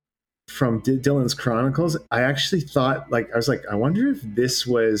Dylan's Chronicles, I actually thought, I wonder if this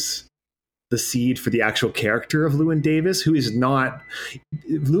was the seed for the actual character of Llewyn Davis, who is not.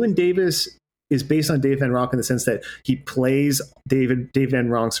 Llewyn Davis is based on Dave Van Ronk in the sense that he plays Dave Van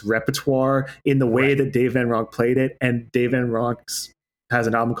Ronk's repertoire in the way that Dave Van Ronk played it, and Dave Van Ronk has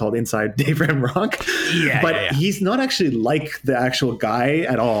an album called Inside Dave Van Ronk. But he's not actually like the actual guy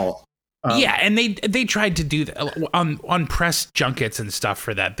at all. And they tried to do that on press junkets and stuff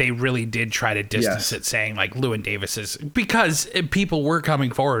for that. They really did try to distance it, saying like Llewyn Davis is, because people were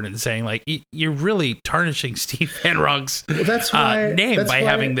coming forward and saying like you're really tarnishing Steve Van Ronk's name by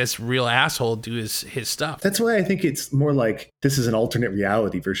having this real asshole do his stuff. That's why I think it's more like this is an alternate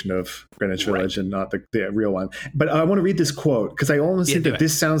reality version of Greenwich Village and not the real one. But I want to read this quote because I almost think that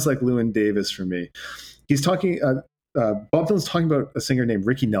this sounds like Llewyn Davis for me. He's talking. Bob Dylan's talking about a singer named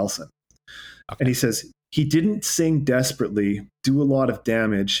Ricky Nelson. Okay. And he says, he didn't sing desperately, do a lot of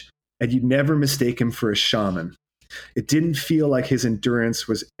damage, and you'd never mistake him for a shaman. It didn't feel like his endurance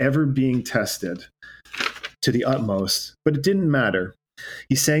was ever being tested to the utmost, but it didn't matter.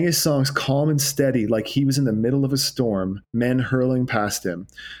 He sang his songs calm and steady, like he was in the middle of a storm, men hurling past him.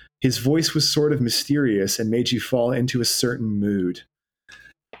 His voice was sort of mysterious and made you fall into a certain mood.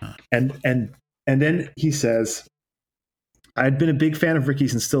 And then he says, I'd been a big fan of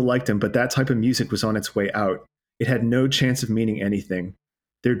Ricky's and still liked him, but that type of music was on its way out. It had no chance of meaning anything.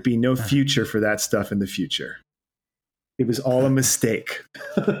 There'd be no future for that stuff in the future. It was all a mistake.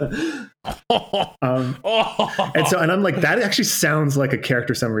 And I'm like, that actually sounds like a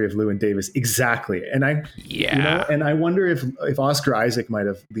character summary of Llewyn Davis. Exactly. And I wonder if Oscar Isaac might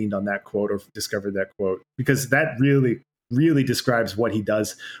have leaned on that quote or discovered that quote, because that really, really describes what he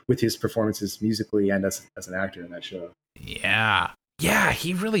does with his performances musically and as an actor in that show. Yeah,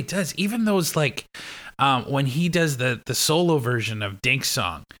 he really does. Even those like when he does the solo version of Dink's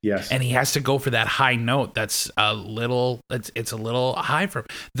song, and he has to go for that high note that's a little high for him.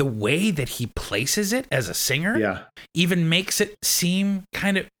 The way that he places it as a singer even makes it seem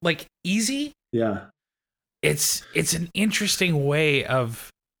kind of like easy. Yeah. It's an interesting way of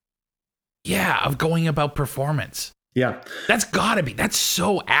going about performance. Yeah, that's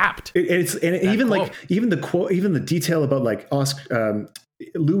so apt. Even the detail about like Oscar,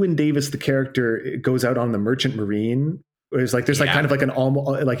 Llewyn Davis, the character, goes out on the Merchant Marine. There's like kind of like an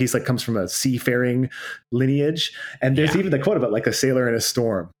almost like he's like comes from a seafaring lineage, and there's even the quote about like a sailor in a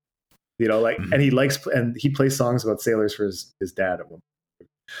storm, and he plays songs about sailors for his dad at one point.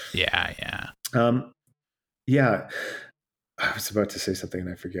 Yeah. I was about to say something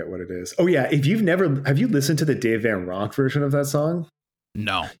and I forget what it is. Oh yeah. Have you listened to the Dave Van Ronk version of that song?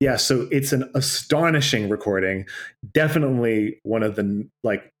 No. Yeah. So it's an astonishing recording. Definitely one of the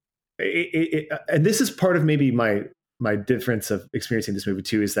and this is part of maybe my difference of experiencing this movie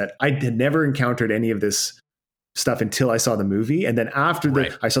too, is that I had never encountered any of this stuff until I saw the movie. And then after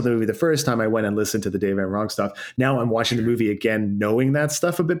I saw the movie the first time, I went and listened to the Dave Van Ronk stuff. Now I'm watching the movie again, knowing that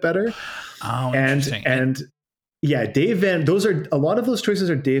stuff a bit better. Oh, interesting. And yeah, a lot of those choices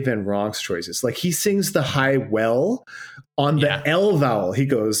are Dave Van Ronk's choices. Like he sings the high well on the L vowel. He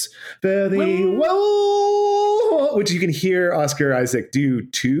goes, very well, which you can hear Oscar Isaac do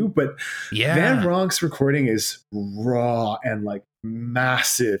too. But Van Ronk's recording is raw and like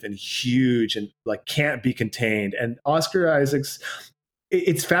massive and huge and like can't be contained. And Oscar Isaac's,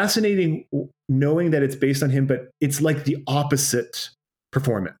 it's fascinating knowing that it's based on him, but it's like the opposite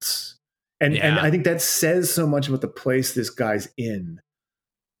performance. And I think that says so much about the place this guy's in.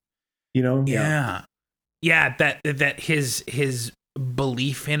 That his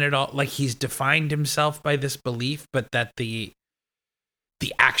belief in it all, like he's defined himself by this belief, but that the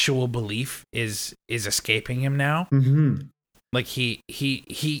actual belief is escaping him now. Mm-hmm. Like he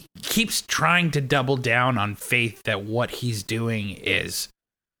keeps trying to double down on faith that what he's doing is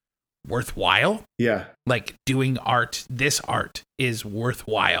worthwhile. Yeah. Like doing art, this art is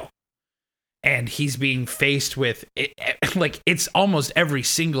worthwhile. And he's being faced with it, like it's almost every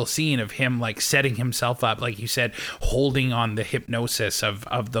single scene of him like setting himself up, like you said, holding on the hypnosis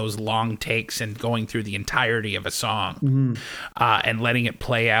of those long takes and going through the entirety of a song, and letting it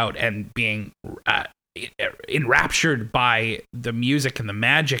play out and being enraptured by the music and the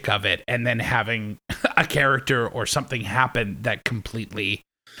magic of it, and then having a character or something happen that completely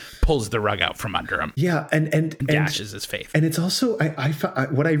pulls the rug out from under him. Yeah, and dashes his faith. And it's also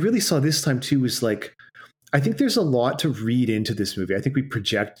what I really saw this time too was like, I think there's a lot to read into this movie. I think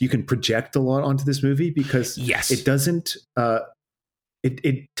you can project a lot onto this movie because yes, it doesn't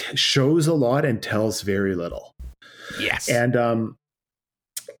it shows a lot and tells very little. Yes.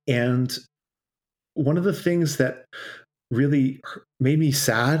 And one of the things that really made me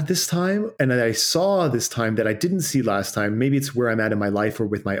sad this time, and that I saw this time that I didn't see last time, maybe it's where I'm at in my life or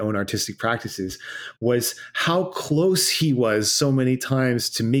with my own artistic practices, was how close he was so many times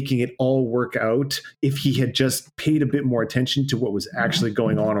to making it all work out if he had just paid a bit more attention to what was actually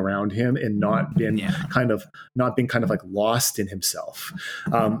going on around him and not been kind of like lost in himself.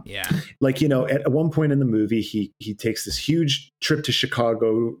 Like, you know, at one point in the movie, he takes this huge trip to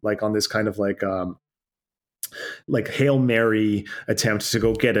Chicago, like on this kind of like Hail Mary attempt to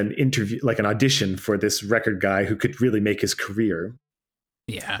go get an interview, like an audition for this record guy who could really make his career.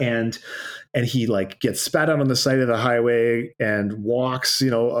 Yeah. And he like gets spat out on the side of the highway and walks,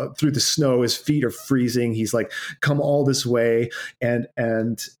 you know, through the snow. His feet are freezing. He's like come all this way. And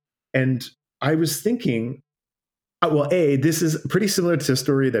I was thinking, well, this is pretty similar to a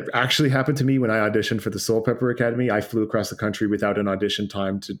story that actually happened to me when I auditioned for the Soul Pepper Academy. I flew across the country without an audition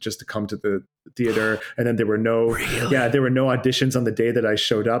time just to come to the theater, and then there were no auditions on the day that I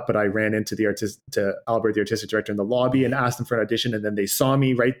showed up. But I ran into to Albert, the artistic director, in the lobby and asked him for an audition, and then they saw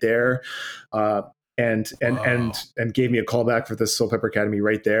me right there, and gave me a call back for the Soul Pepper Academy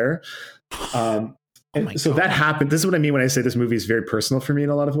right there. So that happened. This is what I mean when I say this movie is very personal for me in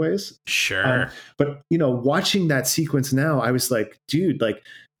a lot of ways. Sure. But, you know, watching that sequence now, I was like, dude, like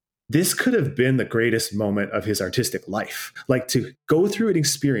this could have been the greatest moment of his artistic life. Like to go through an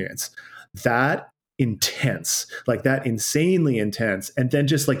experience that intense, like that insanely intense. And then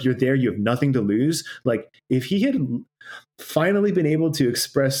just like you're there, you have nothing to lose. Like if he had finally been able to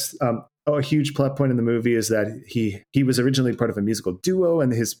express, a huge plot point in the movie is that he was originally part of a musical duo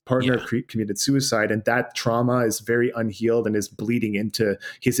and his partner committed suicide, and that trauma is very unhealed and is bleeding into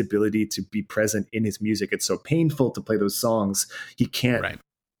his ability to be present in his music. It's so painful to play those songs. He can't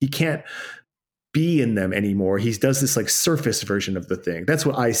be in them anymore. He does this like surface version of the thing. That's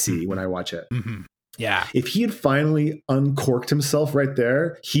what I see when I watch it. Mm-hmm. Yeah. If he had finally uncorked himself right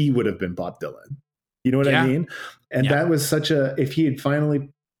there, he would have been Bob Dylan. You know what I mean? And that was if he had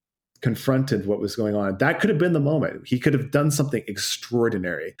finally confronted what was going on, that could have been the moment. He could have done something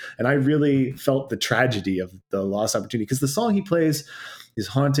extraordinary. And I really felt the tragedy of the lost opportunity, because the song he plays is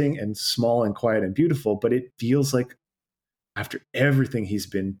haunting and small and quiet and beautiful, but it feels like after everything he's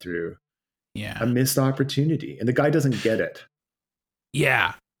been through, a missed opportunity. And the guy doesn't get it.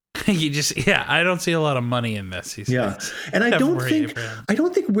 Yeah. I don't see a lot of money in this. And I don't think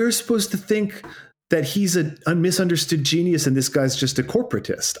we're supposed to think that he's a misunderstood genius and this guy's just a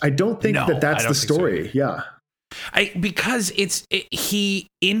corporatist. I don't think that's the story. So. Because he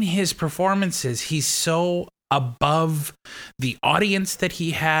in his performances, he's so above the audience that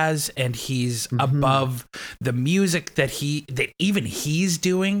he has, and he's above the music that even he's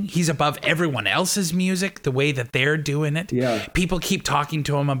doing. He's above everyone else's music, the way that they're doing it. Yeah. People keep talking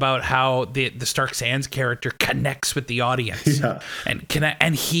to him about how the Stark Sands character connects with the audience. Yeah.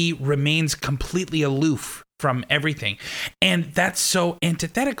 And he remains completely aloof from everything. And that's so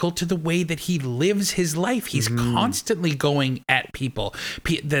antithetical to the way that he lives his life. He's constantly going at people,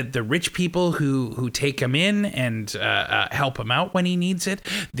 the rich people who take him in and help him out when he needs it.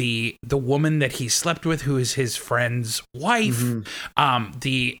 The woman that he slept with, who is his friend's wife. Even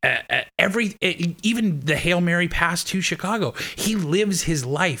the Hail Mary pass to Chicago. He lives his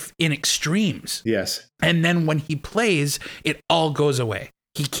life in extremes. Yes. And then when he plays, it all goes away.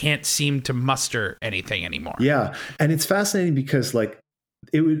 He can't seem to muster anything anymore. Yeah. And it's fascinating because like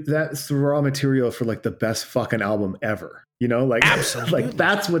that's the raw material for like the best fucking album ever, you know, like, absolutely. Like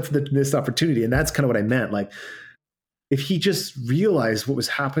that's what's the missed opportunity. And that's kind of what I meant. Like if he just realized what was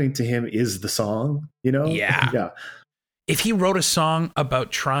happening to him is the song, you know? Yeah. if he wrote a song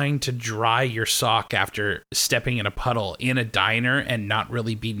about trying to dry your sock after stepping in a puddle in a diner and not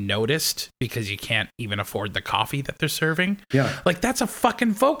really be noticed because you can't even afford the coffee that they're serving, like that's a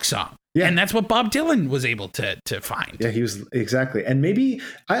fucking folk song. Yeah. And that's what Bob Dylan was able to find. Yeah, he was exactly. And maybe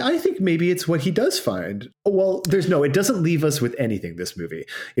I think maybe it's what he does find. Well, it doesn't leave us with anything, this movie.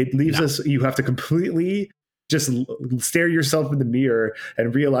 It leaves us, you have to completely just stare yourself in the mirror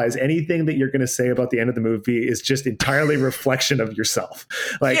and realize anything that you're going to say about the end of the movie is just entirely reflection of yourself.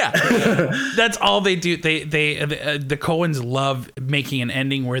 Like, that's all they do. The Coens love making an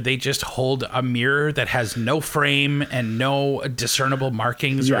ending where they just hold a mirror that has no frame and no discernible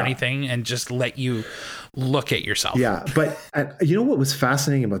markings or anything, and just let you look at yourself. Yeah, but you know what was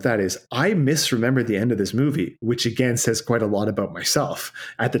fascinating about that is I misremembered the end of this movie, which again says quite a lot about myself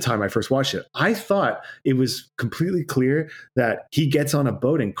at the time I first watched it. I thought it was completely clear that he gets on a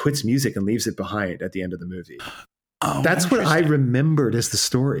boat and quits music and leaves it behind at the end of the movie. Oh, that's what I remembered as the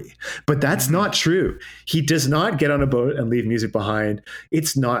story. But that's not true. He does not get on a boat and leave music behind.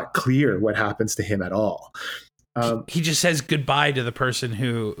 It's not clear what happens to him at all. He just says goodbye to the person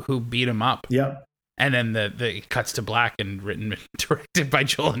who beat him up. Yep. And then the cuts to black and written and directed by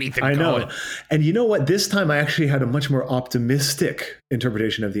Joel and Ethan Coen. I know. Coen. And you know what? This time I actually had a much more optimistic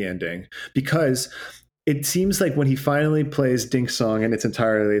interpretation of the ending, because it seems like when he finally plays Dink Song and it's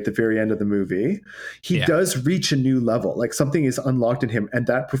entirely at the very end of the movie, he does reach a new level. Like something is unlocked in him, and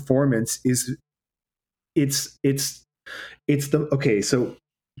that performance is so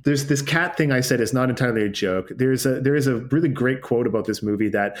there's this cat thing I said is not entirely a joke. There is a really great quote about this movie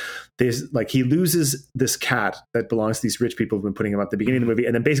that there's like, he loses this cat that belongs to these rich people who've been putting him up at the beginning of the movie,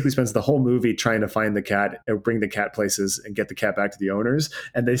 and then basically spends the whole movie trying to find the cat or bring the cat places and get the cat back to the owners.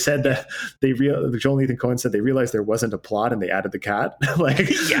 And they said that Joel and Ethan Coen said they realized there wasn't a plot and they added the cat,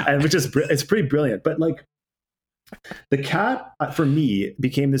 and which is it's pretty brilliant. But like the cat for me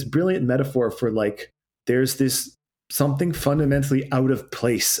became this brilliant metaphor for like there's this something fundamentally out of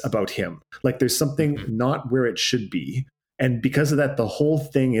place about him. Like there's something not where it should be. And because of that, the whole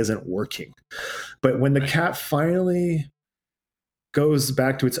thing isn't working. But when the cat finally goes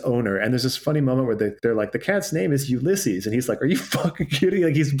back to its owner, and there's this funny moment where they're like, the cat's name is Ulysses. And he's like, are you fucking kidding?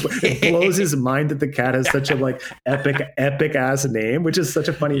 Like it blows his mind that the cat has such a like epic ass name, which is such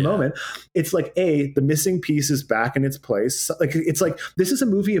a funny moment. It's like, the missing piece is back in its place. Like, it's like, this is a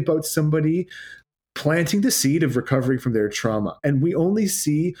movie about somebody planting the seed of recovery from their trauma. And we only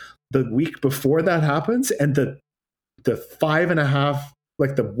see the week before that happens and the 5.5,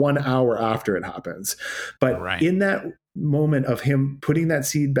 like the 1 hour after it happens. But in that moment of him putting that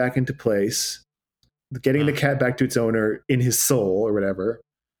seed back into place, getting the cat back to its owner in his soul or whatever.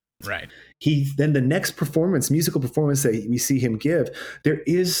 Right. Then the next musical performance that we see him give, there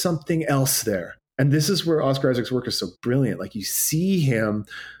is something else there. And this is where Oscar Isaac's work is so brilliant. Like you see him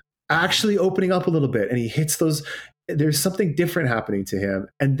actually opening up a little bit, and he hits those, there's something different happening to him.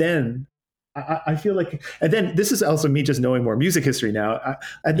 And then I feel like, and then this is also me just knowing more music history now.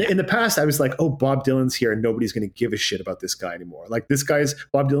 In the past, I was like, oh, Bob Dylan's here and nobody's going to give a shit about this guy anymore. Like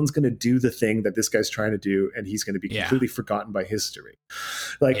Bob Dylan's going to do the thing that this guy's trying to do, and he's going to be completely forgotten by history.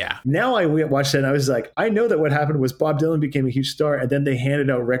 Like now I watched it and I was like, I know that what happened was Bob Dylan became a huge star, and then they handed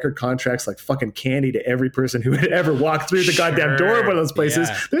out record contracts like fucking candy to every person who had ever walked through the goddamn door of one of those places.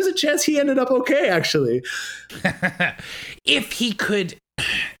 Yeah. There's a chance he ended up okay, actually. If he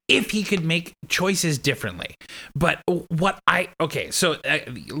could make choices differently. But so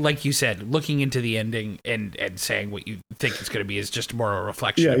like you said, looking into the ending and saying what you think it's going to be is just more a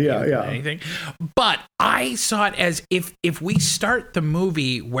reflection of than anything. But I saw it as if we start the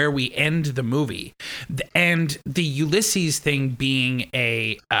movie where we end the movie, and the Ulysses thing being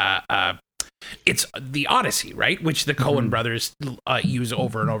it's the Odyssey, right? Which the Coen brothers use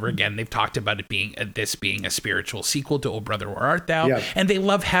over and over again. They've talked about it being a spiritual sequel to Oh Brother, Where Art Thou? Yeah. And they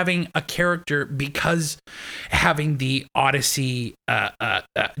love having a character because having the Odyssey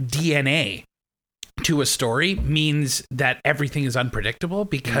DNA to a story means that everything is unpredictable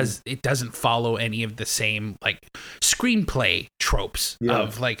because it doesn't follow any of the same like screenplay tropes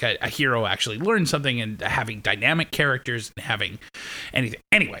of like a hero actually learns something and having dynamic characters and having anything.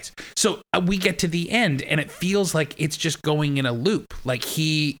 Anyways, so we get to the end and it feels like it's just going in a loop. Like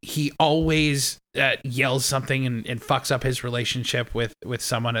he always yells something and fucks up his relationship with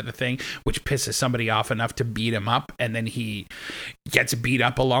someone at the thing, which pisses somebody off enough to beat him up, and then he gets beat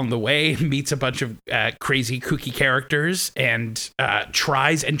up along the way, meets a bunch of crazy kooky characters, and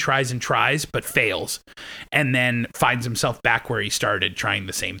tries but fails, and then finds himself back where he started trying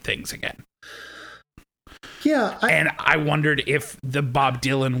the same things again. Yeah. And I wondered if the Bob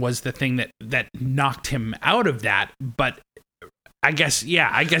Dylan was the thing that knocked him out of that. But I guess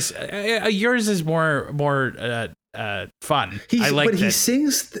yours is more fun. I like but he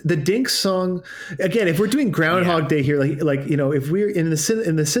sings the Dink song again. If we're doing Groundhog Day here, like if we're in the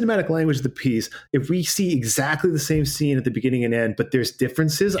cinematic language of the piece, if we see exactly the same scene at the beginning and end, but there's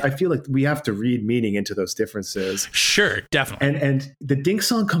differences, I feel like we have to read meaning into those differences. Sure, definitely. And the Dink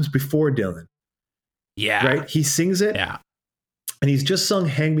song comes before Dylan. Yeah. Right. He sings it. Yeah. And he's just sung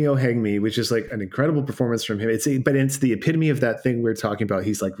 "Hang Me, Oh Hang Me," which is like an incredible performance from him. But it's the epitome of that thing we're talking about.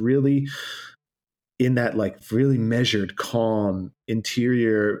 He's like really in that like really measured, calm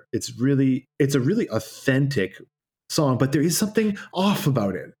interior. It's a really authentic song, but there is something off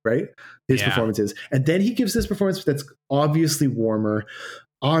about it, right? His performances. And then he gives this performance that's obviously warmer,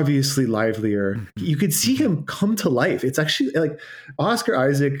 obviously livelier. Mm-hmm. You could see him come to life. It's actually like Oscar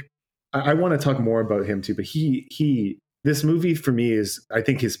Isaac. I want to talk more about him too, but this movie for me is, I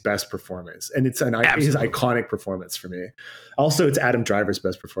think, his best performance, and it's his iconic performance for me. Also, it's Adam Driver's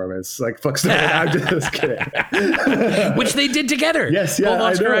best performance. Like, fuck stuff. I'm just kidding. Which they did together. Yes, yeah,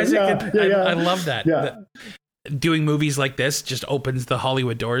 both Oscar Isaac. I love that. Yeah. Doing movies like this just opens the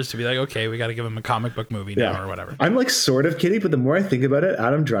Hollywood doors to be like, okay, we got to give him a comic book movie now or whatever. I'm like sort of kidding, but the more I think about it,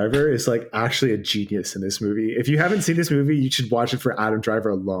 Adam Driver is like actually a genius in this movie. If you haven't seen this movie, you should watch it for Adam Driver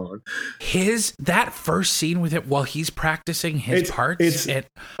alone. That first scene with it while he's practicing his parts. And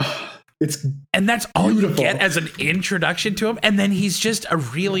that's all beautiful. You get as an introduction to him. And then he's just a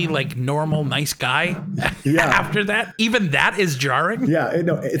really like normal, nice guy. After that, even that is jarring. Yeah,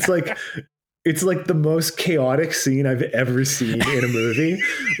 no, it's like the most chaotic scene I've ever seen in a movie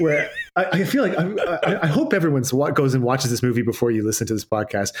where I feel like I hope everyone goes and watches this movie before you listen to this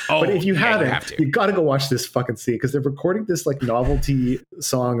podcast. But if you haven't, you got to go watch this fucking scene because they're recording this like novelty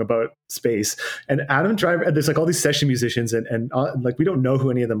song about space. And Adam Driver, and there's like all these session musicians and like we don't know who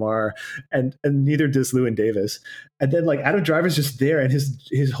any of them are, and neither does Llewyn Davis. And then like Adam Driver's just there, and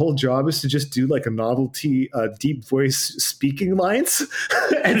his whole job is to just do like a novelty deep voice speaking lines.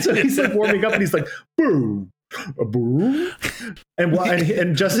 And so he's like warming up, and he's like, boom. A boo,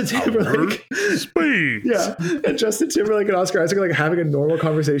 and Justin Timberlake, and Justin Timberlake and Oscar Isaac are like having a normal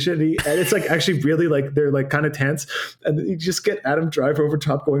conversation, and it's like actually really like they're like kind of tense, and you just get Adam Driver over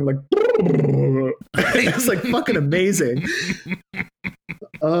top going like, it's like fucking amazing.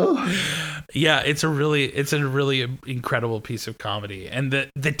 Yeah, it's a really incredible piece of comedy, and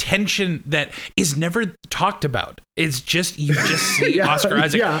the tension that is never talked about. It's just you just see Oscar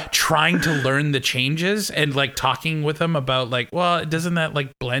Isaac trying to learn the changes and like talking with him about like, well, doesn't that like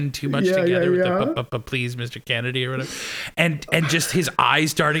blend too much together with the please, Mr. Kennedy or whatever, and just his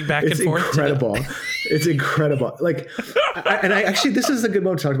eyes darting back and forth. Incredible. It's incredible. Like, I actually, this is a good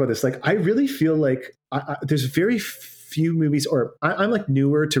moment to talk about this. Like, I really feel like there's very few movies, or I'm like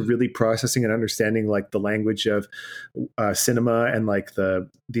newer to really processing and understanding like the language of cinema and like the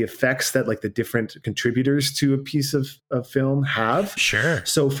effects that like the different contributors to a piece of film have. Sure.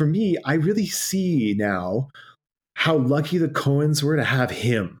 So for me, I really see now how lucky the Coens were to have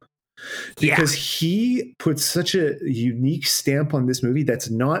him. Because he puts such a unique stamp on this movie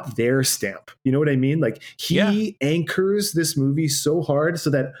that's not their stamp. You know what I mean? Like he anchors this movie so hard so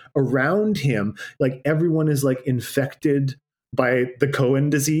that around him, like everyone is like infected by the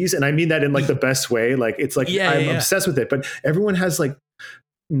Coen disease. And I mean that in like the best way. Like it's like I'm obsessed with it, but everyone has like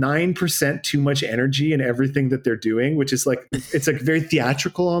 9% too much energy in everything that they're doing, which is like, it's like very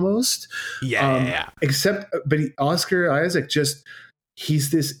theatrical almost. Except, but Oscar Isaac just,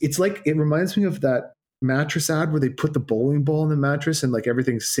 he's this, it's like, it reminds me of that mattress ad where they put the bowling ball in the mattress and like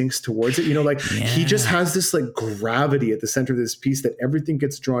everything sinks towards it, you know, like he just has this like gravity at the center of this piece that everything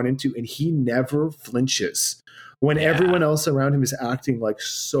gets drawn into, and he never flinches when everyone else around him is acting like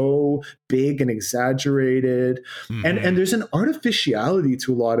so big and exaggerated. And there's an artificiality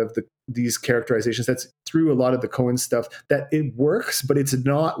to a lot of these characterizations that's through a lot of the Coen stuff, that it works, but it's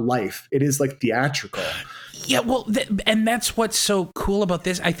not life. It is like theatrical. Yeah, well, and that's what's so cool about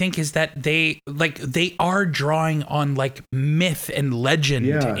this, I think, is that they are drawing on like myth and legend,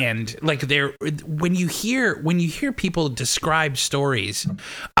 and like when you hear people describe stories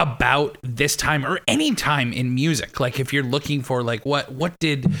about this time or any time in music, like if you're looking for like what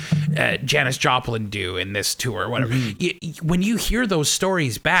did Janis Joplin do in this tour or whatever, when you hear those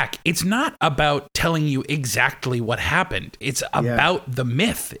stories back, it's not about telling you exactly what happened. It's about the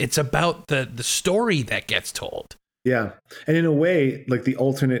myth. It's about the story that gets told. Yeah. And in a way, like the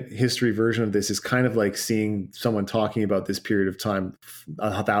alternate history version of this is kind of like seeing someone talking about this period of time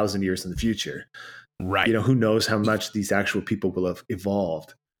 1,000 years in the future. Right. You know, who knows how much these actual people will have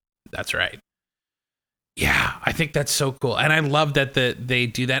evolved. That's right. Yeah, I think that's so cool, and I love that they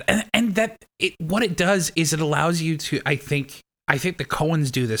do that, and that what it does is it allows you to. I think the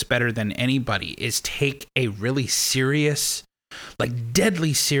Coens do this better than anybody. Is take a really serious, like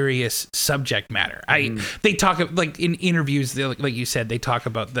deadly serious subject matter. They talk like in interviews, like you said, they talk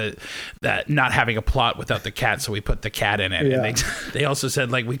about the not having a plot without the cat, so we put the cat in it. Yeah. And they also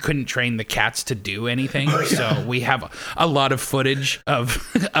said like we couldn't train the cats to do anything, so we have a lot of footage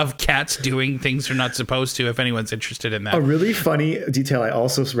of cats doing things they're not supposed to. If anyone's interested in that, a really funny detail I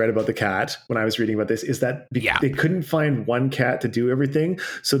also read about the cat when I was reading about this is that they couldn't find one cat to do everything,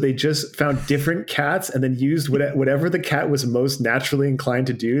 so they just found different cats and then used whatever the cat was most naturally inclined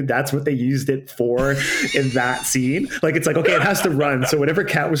to do. That's what they used it for in that scene. Like it's like, okay, it has to run, so whatever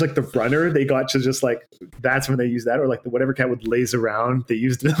cat was like the runner, they got to just like, that's when they used that. Or like whatever cat would laze around, they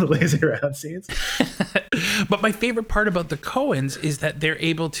used it in the laze around scenes. But my favorite part about the Coens is that they're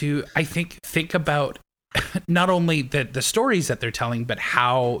able to, I think about not only the stories that they're telling, but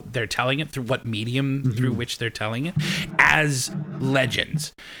how they're telling it, through what medium through which they're telling it, as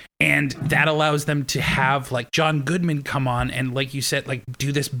legends. And that allows them to have like John Goodman come on and, like you said, like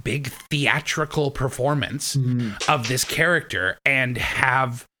do this big theatrical performance of this character and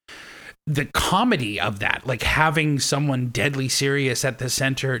have the comedy of that, like having someone deadly serious at the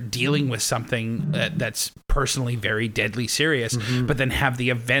center dealing with something that's personally very deadly serious, but then have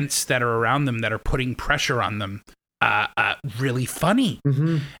the events that are around them that are putting pressure on them really funny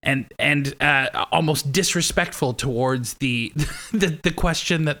and almost disrespectful towards the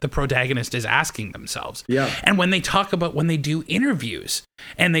question that the protagonist is asking themselves. Yeah. And when they do interviews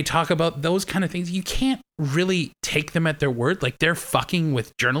and they talk about those kind of things, you can't really take them at their word. Like they're fucking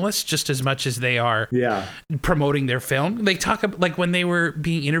with journalists just as much as they are promoting their film. They talk about, like when they were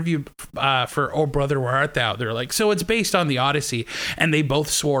being interviewed for Oh Brother Where Art Thou, they're like, so it's based on the Odyssey, and they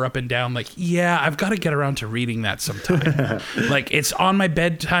both swore up and down like, yeah, I've got to get around to reading that sometime. Like it's on my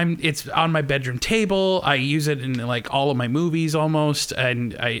bedtime, it's on my bedroom table, I use it in like all of my movies almost,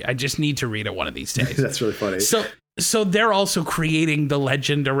 and I just need to read it one of these days. That's really funny. So they're also creating the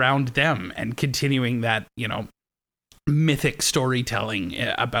legend around them and continuing that, mythic storytelling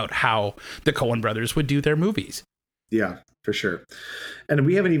about how the Coen brothers would do their movies. Yeah, for sure. And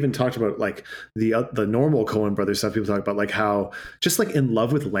we haven't even talked about like the normal Coen brothers stuff. People talk about like how just like in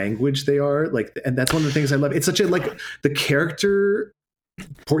love with language they are, like, and that's one of the things I love. It's such a like the character.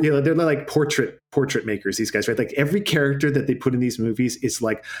 They're like portrait makers, these guys, right? Like every character that they put in these movies is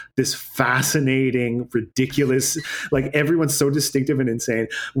like this fascinating, ridiculous, like everyone's so distinctive and insane.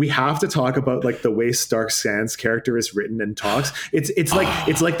 We have to talk about like the way Stark Sands' character is written and talks. It's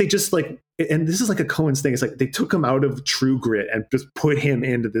like they just like, and this is like a Coen's thing. It's like they took him out of True Grit and just put him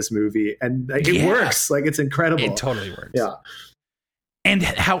into this movie, and like, it works. Like it's incredible. It totally works. Yeah. And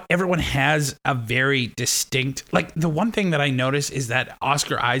how everyone has a very distinct, like the one thing that I notice is that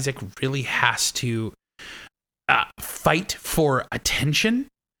Oscar Isaac really has to fight for attention.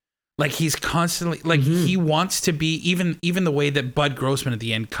 Like he's constantly, like he wants to be, even the way that Bud Grossman at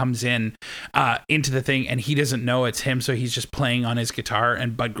the end comes in into the thing and he doesn't know it's him. So he's just playing on his guitar,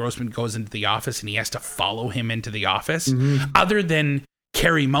 and Bud Grossman goes into the office and he has to follow him into the office. Other than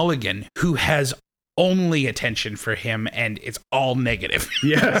Carey Mulligan, who has only attention for him and it's all negative.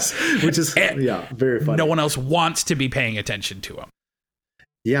 Yes, which is very funny. No one else wants to be paying attention to him.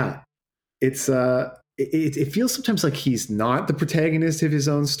 Yeah, it's it feels sometimes like he's not the protagonist of his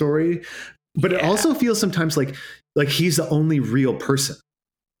own story, but it also feels sometimes like he's the only real person.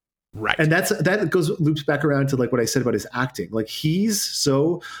 Right. And that loops back around to like what I said about his acting. Like he's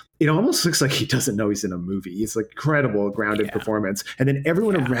so, it almost looks like he doesn't know he's in a movie. He's like incredible, grounded performance. And then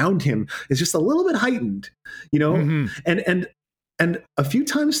everyone around him is just a little bit heightened, and a few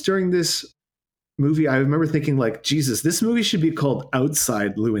times during this movie, I remember thinking like, Jesus, this movie should be called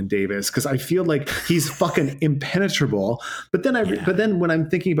Outside Llewyn Davis, because I feel like he's fucking impenetrable. But then when I'm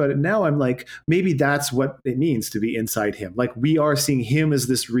thinking about it now, I'm like, maybe that's what it means to be inside him. Like we are seeing him as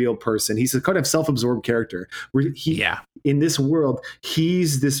this real person. He's a kind of self-absorbed character where in this world,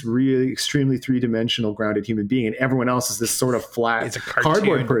 he's this really extremely three-dimensional grounded human being, and everyone else is this sort of flat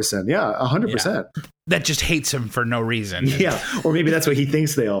cardboard person. Yeah, 100%. That just hates him for no reason. Yeah, or maybe that's what he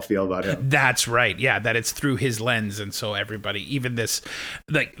thinks they all feel about him. That's right. Yeah, that it's through his lens, and so everybody, even this,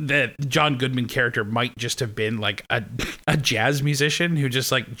 like the John Goodman character, might just have been like a jazz musician who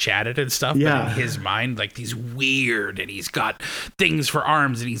just like chatted and stuff. Yeah. But in his mind, like he's weird, and he's got things for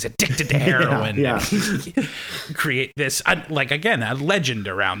arms, and he's addicted to heroin. Yeah. Create this, like again, a legend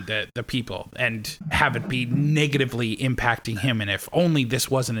around the people, and have it be negatively impacting him. And if only this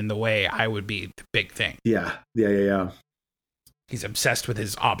wasn't in the way, I would be the big thing. Yeah. He's obsessed with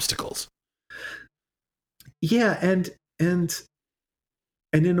his obstacles. Yeah, and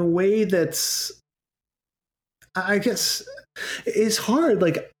in a way that's, I guess, is hard.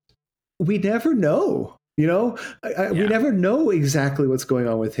 Like, we never know, we never know exactly what's going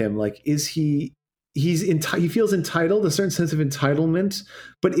on with him. Like, is he feels entitled, a certain sense of entitlement,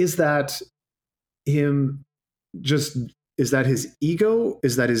 but is that him just, is that his ego?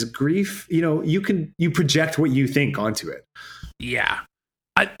 Is that his grief? You project what you think onto it. Yeah.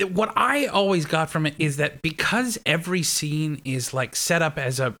 What I always got from it is that because every scene is like set up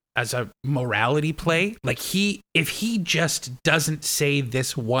as a morality play, like if he just doesn't say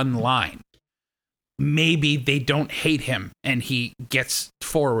this one line, maybe they don't hate him and he gets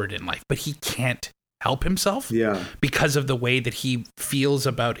forward in life, but he can't help himself because of the way that he feels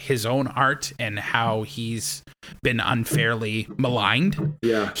about his own art and how he's been unfairly maligned.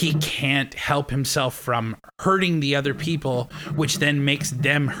 He can't help himself from hurting the other people, which then makes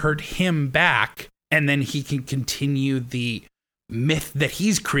them hurt him back, and then he can continue the myth that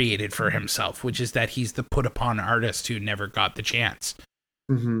he's created for himself, which is that he's the put upon artist who never got the chance.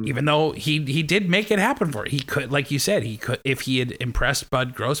 Even though he did make it happen for it. He could, like you said, if he had impressed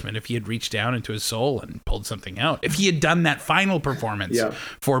Bud Grossman, if he had reached down into his soul and pulled something out, if he had done that final performance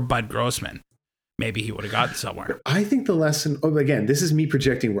for Bud Grossman, maybe he would have gotten somewhere. I think the lesson, again, this is me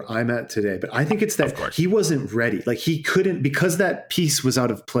projecting where I'm at today, but I think it's that he wasn't ready. Like, he couldn't, because that piece was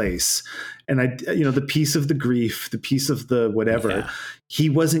out of place. And the piece of the grief, the piece of the whatever, he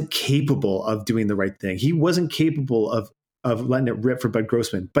wasn't capable of doing the right thing. He wasn't capable of letting it rip for Bud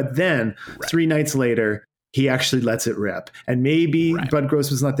Grossman. But then 3 nights later, he actually lets it rip. And maybe Bud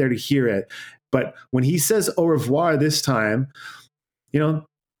Grossman's not there to hear it. But when he says au revoir this time, again,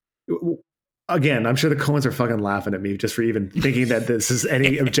 I'm sure the Coens are fucking laughing at me just for even thinking that this is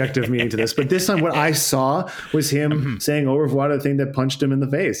any objective meaning to this. But this time what I saw was him saying au revoir to the thing that punched him in the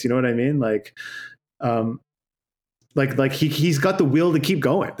face. You know what I mean? Like he's got the will to keep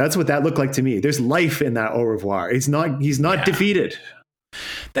going. That's what that looked like to me. There's life in that au revoir. He's not defeated.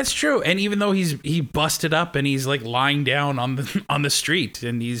 That's true. And even though he busted up and he's like lying down on the street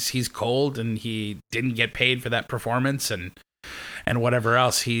and he's cold and he didn't get paid for that performance and whatever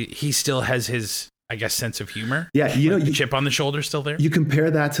else, he still has his, I guess, sense of humor. Yeah, the chip on the shoulder still there. You compare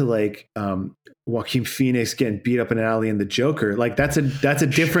that to like Joaquin Phoenix getting beat up in an alley in The Joker. Like that's a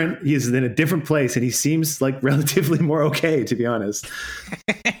different. He's in a different place, and he seems like relatively more okay, to be honest.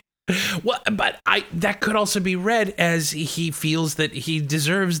 Well, but that could also be read as he feels that he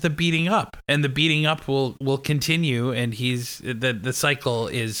deserves the beating up, and the beating up will continue, and he's the cycle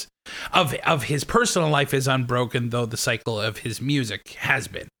is of his personal life is unbroken, though the cycle of his music has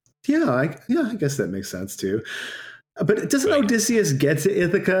been. Yeah, I guess that makes sense too. But doesn't Odysseus get to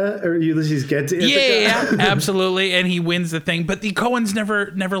Ithaca, or Ulysses get to Ithaca? Yeah, absolutely, and he wins the thing. But the Coens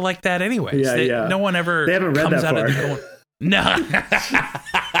never like that anyways. No one ever. They haven't read comes that out far. Of the Coen. No.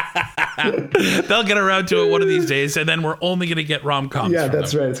 They'll get around to it one of these days, and then we're only going to get rom-coms. Yeah,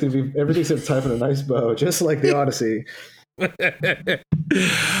 that's right. It's going to be everything's going to tie up in a nice bow, just like the Odyssey.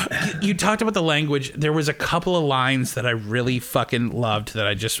 You talked about the language. There was a couple of lines that I really fucking loved that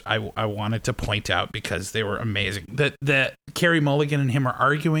I wanted to point out because they were amazing. That Carey Mulligan and him are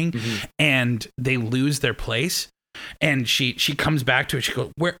arguing, and they lose their place. And she comes back to it. She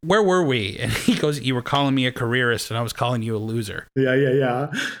goes, where were we? And he goes, you were calling me a careerist and I was calling you a loser.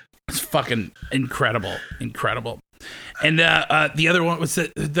 Yeah. It's fucking incredible. And the other one was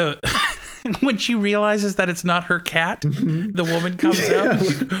the when she realizes that it's not her cat, the woman comes out.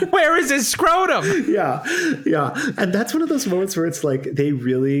 Where is his scrotum? Yeah. And that's one of those moments where it's like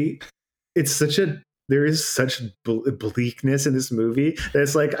there is such bleakness in this movie that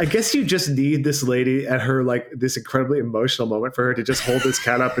it's like, I guess you just need this lady at her, like, this incredibly emotional moment for her to just hold this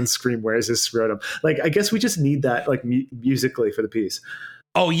cat up and scream, where's his scrotum? Like, I guess we just need that, like, musically for the piece.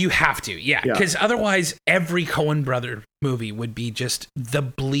 Oh, you have to. Yeah. Because otherwise every Coen brother movie would be just the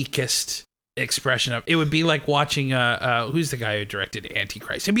bleakest expression of it. Would be like watching who's the guy who directed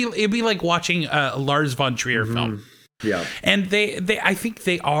Antichrist? It'd be like watching a Lars von Trier film. Yeah. And they I think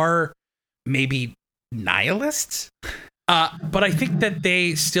they are maybe nihilists, but I think that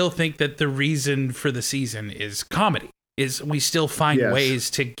they still think that the reason for the season is comedy, is we still find ways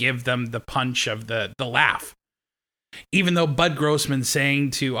to give them the punch of the laugh, even though Bud Grossman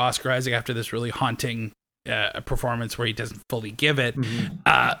saying to Oscar Isaac after this really haunting performance where he doesn't fully give it,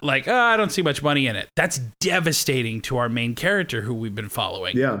 I don't see much money in it. That's devastating to our main character who we've been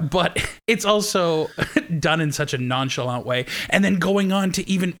following. Yeah. But it's also done in such a nonchalant way. And then going on to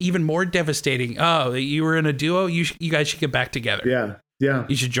even more devastating. Oh, you were in a duo? You guys should get back together. Yeah.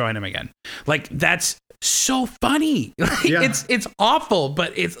 You should join him again. Like, that's so funny. Yeah. It's awful,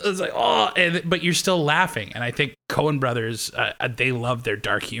 but it's like, but you're still laughing. And I think Coen brothers, they love their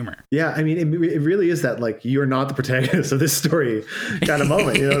dark humor. Yeah, I mean, it really is that like you're not the protagonist of this story kind of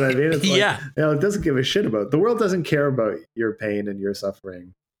moment. You know what I mean? It's like, Yeah. It doesn't give a shit about the world. Doesn't care about your pain and your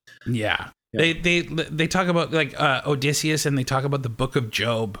suffering. Yeah. Yeah. They talk about like Odysseus, and they talk about the Book of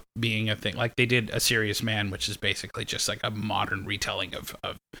Job being a thing. Like they did A Serious Man, which is basically just like a modern retelling of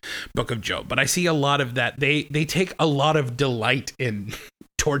Book of Job. But I see a lot of that. They take a lot of delight in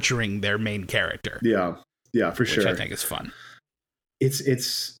torturing their main character. Yeah, for sure. Which I think is fun.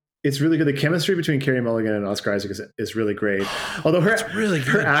 It's really good. The chemistry between Carey Mulligan and Oscar Isaac is really great. Although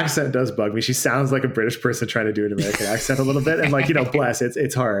her accent does bug me. She sounds like a British person trying to do an American accent a little bit. And like, bless,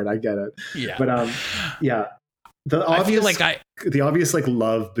 it's hard. I get it. Yeah. But yeah. I feel like the obvious like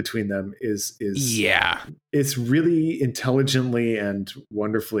love between them is it's really intelligently and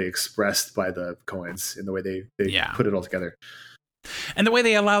wonderfully expressed by the Coens in the way they put it all together. And the way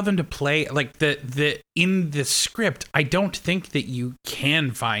they allow them to play, like the in the script, I don't think that you can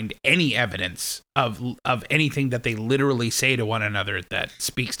find any evidence of anything that they literally say to one another that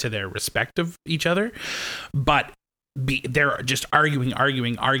speaks to their respect of each other. But they're just arguing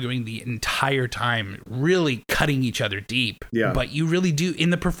the entire time, really cutting each other deep. Yeah. But you really do,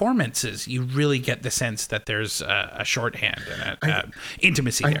 in the performances, you really get the sense that there's a shorthand and an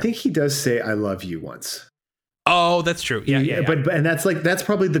intimacy there. I think he does say "I love you" once. Oh, that's true. Yeah. But and that's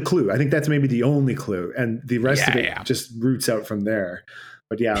probably the clue. I think that's maybe the only clue, and the rest of it just roots out from there.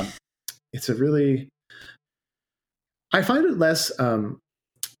 But yeah, it's a really. I find it less, or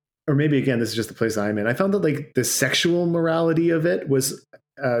maybe again, this is just the place I'm in. I found that like the sexual morality of it was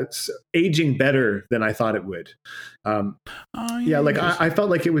aging better than I thought it would. I felt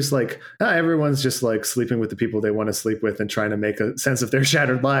like it was like everyone's just like sleeping with the people they want to sleep with and trying to make a sense of their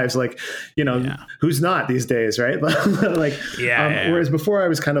shattered lives. Like, who's not these days, right? Whereas before I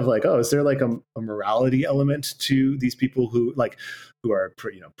was kind of like, is there like a morality element to these people who are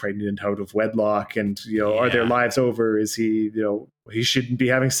pregnant out of wedlock, and are their lives over? Is he he shouldn't be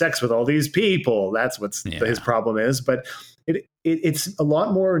having sex with all these people? That's what's his problem is. But it's a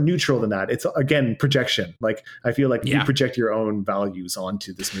lot more neutral than that. It's again projection. Like I feel like you project your own values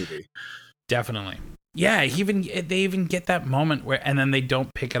onto this movie. Definitely. Yeah, they even get that moment where, and then they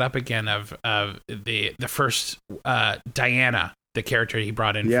don't pick it up again of the first Diana, the character he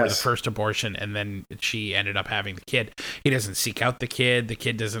brought in for the first abortion, and then she ended up having the kid. He doesn't seek out the kid. The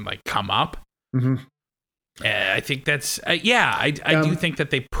kid doesn't like come up. Mm-hmm. I think that's I do think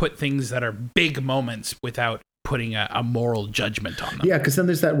that they put things that are big moments without putting a moral judgment on them. Yeah, because then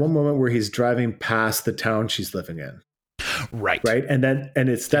there's that one moment where he's driving past the town she's living in. Right.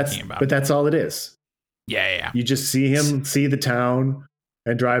 But that's all it is. Yeah. You just see him see the town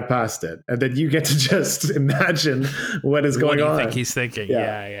and drive past it, and then you get to just imagine what is going on. What do you think he's thinking?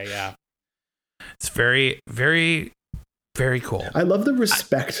 Yeah. It's very, very, very cool. I love the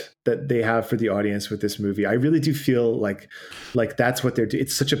respect that they have for the audience with this movie. I really do feel like that's what they're doing.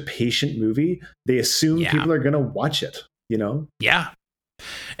 It's such a patient movie. They assume people are going to watch it, Yeah.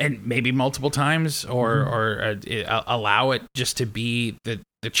 And maybe multiple times or allow it just to be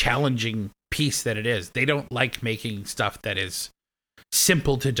the challenging piece that it is. They don't like making stuff that is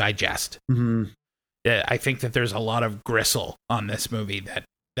simple to digest. Mm-hmm. I think that there's a lot of gristle on this movie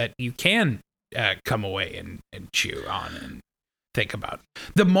that you can come away and chew on and think about.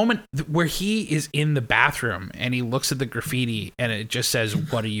 The moment where he is in the bathroom and he looks at the graffiti and it just says,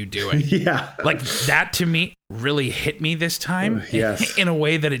 "What are you doing?" Yeah. Like that to me really hit me this time in a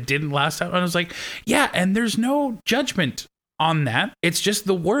way that it didn't last time. And I was like, yeah, and there's no judgment on that. It's just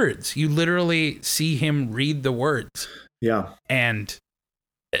the words. You literally see him read the words. Yeah. And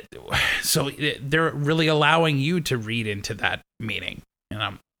so they're really allowing you to read into that meaning.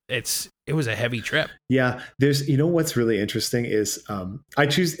 And it was a heavy trip. Yeah. There's, what's really interesting is I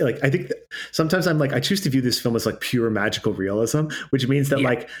choose, I think sometimes I'm like, I choose to view this film as like pure magical realism, which means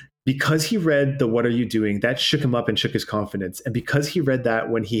that because he read the "What are you doing?" that shook him up and shook his confidence. And because he read that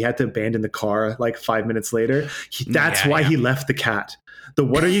when he had to abandon the car like 5 minutes later, that's why he left the cat. The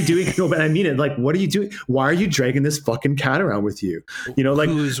 "What are you doing?" No, but I mean it. Like, what are you doing? Why are you dragging this fucking cat around with you?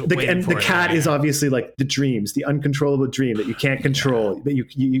 The cat is obviously like the dreams, the uncontrollable dream that you can't control. But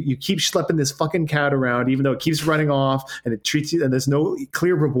you keep schlepping this fucking cat around, even though it keeps running off and it treats you, and there's no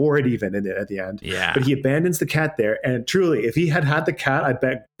clear reward even in it at the end. Yeah. But he abandons the cat there, and truly, if he had the cat, I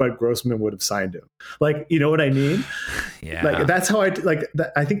bet Bud Grossman would have signed him. Like, you know what I mean? Yeah. Like that's how I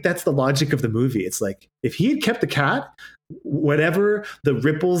think that's the logic of the movie. It's like if he had kept the cat, whatever the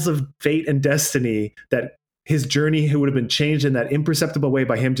ripples of fate and destiny that his journey would have been changed in that imperceptible way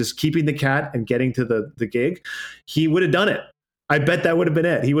by him just keeping the cat and getting to the gig, he would have done it. I bet that would have been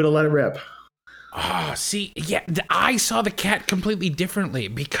it. He would have let it rip. Oh, see, yeah, I saw the cat completely differently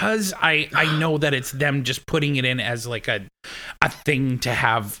because I know that it's them just putting it in as like a thing to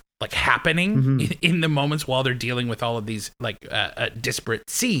have like happening in the moments while they're dealing with all of these like disparate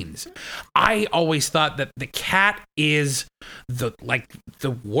scenes. I always thought that the cat is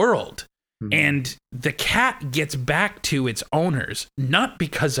the world. And the cat gets back to its owners, not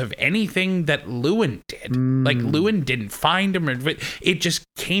because of anything that Lewin did. Like, Lewin didn't find him. It just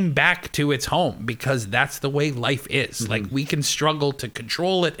came back to its home because that's the way life is. Like, we can struggle to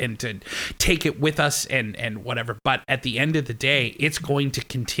control it and to take it with us and whatever. But at the end of the day, it's going to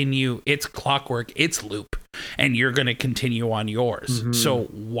continue its clockwork, its loop, and you're going to continue on yours. So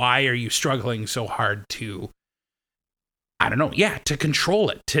why are you struggling so hard to... I don't know. Yeah, to control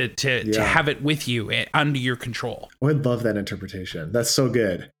it, to have it with you under your control. Oh, I love that interpretation. That's so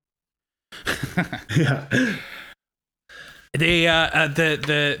good. Yeah.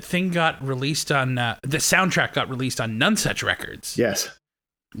 The thing got released on the soundtrack got released on None Such Records. Yes.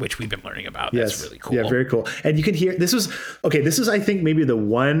 Which we've been learning about. Yes. That's really cool. Yeah, very cool. And you can hear this is I think maybe the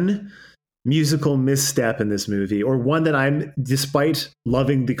one musical misstep in this movie, or one that I'm, despite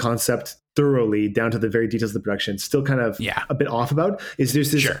loving the concept thoroughly down to the very details of the production, still kind of a bit off about, is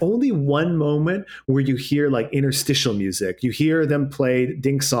there's this only one moment where you hear like interstitial music. You hear them play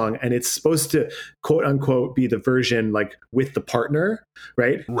Dink Song, and it's supposed to quote unquote be the version like with the partner,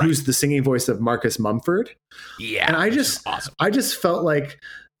 right? Who's the singing voice of Marcus Mumford. Yeah. And I just felt like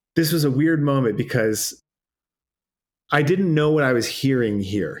this was a weird moment because I didn't know what I was hearing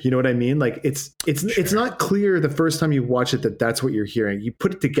here. You know what I mean? Like it's not clear the first time you watch it that that's what you're hearing. You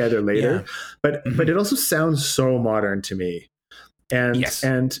put it together later, but it also sounds so modern to me. And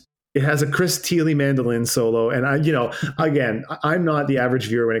and it has a Chris Thile mandolin solo. And again, I'm not the average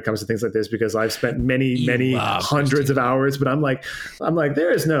viewer when it comes to things like this because I've spent many hundreds of hours. But I'm like,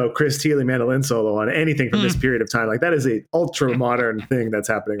 there is no Chris Thile mandolin solo on anything from this period of time. Like that is a ultra modern thing that's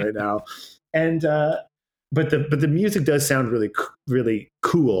happening right now. And But the music does sound really, really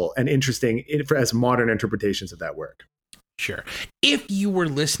cool and interesting as modern interpretations of that work. Sure. If you were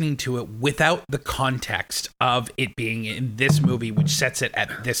listening to it without the context of it being in this movie, which sets it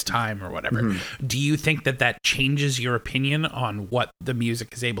at this time or whatever, do you think that changes your opinion on what the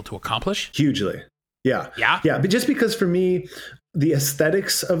music is able to accomplish? Hugely. Yeah. Yeah. Yeah. But just because for me, the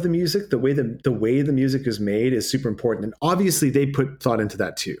aesthetics of the music, the way the music is made is super important. And obviously they put thought into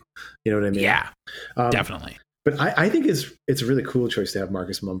that too. You know what I mean? Yeah, definitely. But I think it's a really cool choice to have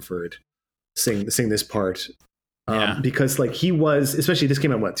Marcus Mumford sing this part. Because like he was, especially this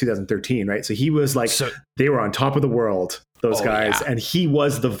came out in 2013, right? So he was like, they were on top of the world, those guys. And he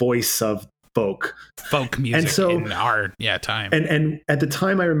was the voice of folk music and so, in our time. And at the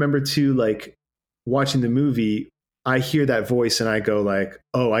time I remember too, like watching the movie, I hear that voice and I go like,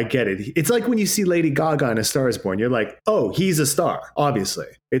 oh, I get it. It's like when you see Lady Gaga in A Star Is Born, you're like, oh, he's a star. Obviously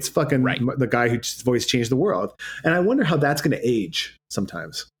it's fucking the guy whose voice changed the world. And I wonder how that's going to age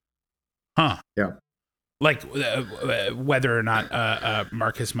sometimes. Huh. Yeah. Like whether or not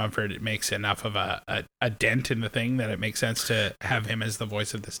Marcus Mumford makes enough of a dent in the thing that it makes sense to have him as the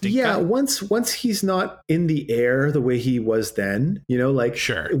voice of the stink guy. Once he's not in the air the way he was then, like,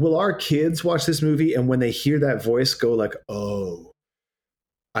 will our kids watch this movie and when they hear that voice go like, oh,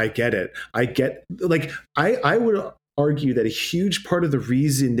 I get it. I would argue that a huge part of the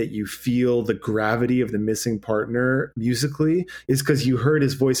reason that you feel the gravity of The Missing Partner musically is because you heard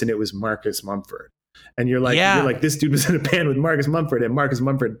his voice and it was Marcus Mumford. And you're like, this dude was in a band with Marcus Mumford and Marcus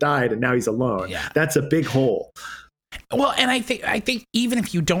Mumford died and now he's alone. Yeah. That's a big hole. Well, and I think even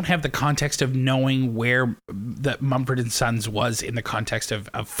if you don't have the context of knowing where the Mumford & Sons was in the context of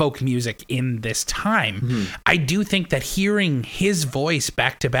folk music in this time, I do think that hearing his voice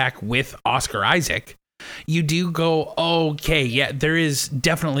back to back with Oscar Isaac, you do go, okay, yeah, there is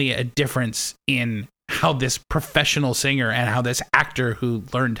definitely a difference in how this professional singer and how this actor who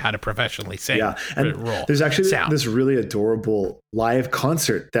learned how to professionally sing there's actually this really adorable live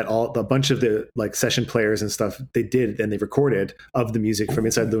concert that a bunch of the like session players and stuff they did and they recorded of the music from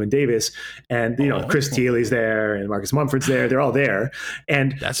Inside Llewyn Davis, and Chris Thile's there and Marcus Mumford's there, they're all there,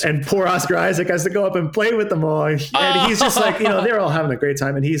 and poor Oscar Isaac has to go up and play with them all, and he's just like, they're all having a great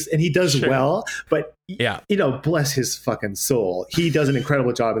time, and he does well, but bless his fucking soul, he does an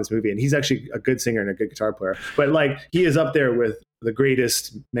incredible job in this movie, and he's actually a good singer and a good guitar player, but like he is up there with the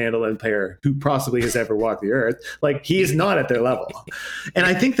greatest mandolin player who possibly has ever walked the earth. Like he is not at their level. And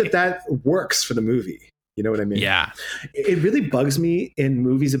I think that works for the movie. You know what I mean? Yeah. It really bugs me in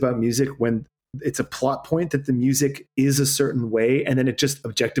movies about music when it's a plot point that the music is a certain way, and then it just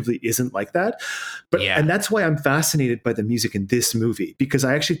objectively isn't like that. But Yeah. and that's why I'm fascinated by the music in this movie, because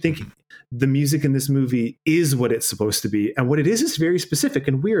I actually think the music in this movie is what it's supposed to be, and what it is very specific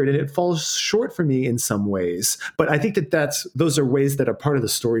and weird, and it falls short for me in some ways. But I think those are ways that are part of the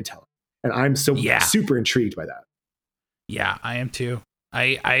storytelling, and I'm so super intrigued by that. Yeah, I am too.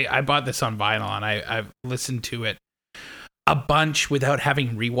 I bought this on vinyl, and I've listened to it a bunch without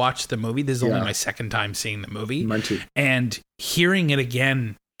having rewatched the movie. This is only my second time seeing the movie. Mine too. And hearing it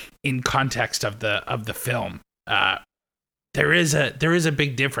again in context of the film, there is a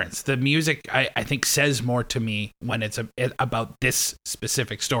big difference. The music, I think, says more to me when it's about this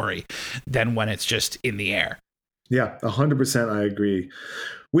specific story than when it's just in the air. Yeah, 100%. I agree.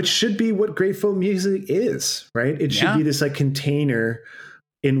 Which should be what great film music is, right? It should be this like container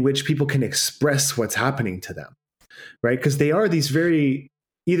in which people can express what's happening to them, right? Because they are these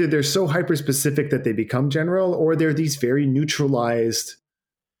either they're so hyper specific that they become general, or they're these very neutralized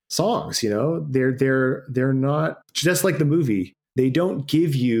songs. You know, they're not just like the movie. They don't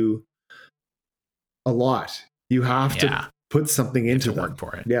give you a lot. You have to put something into them. Work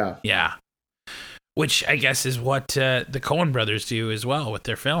for it. Yeah. Which I guess is what the Coen brothers do as well with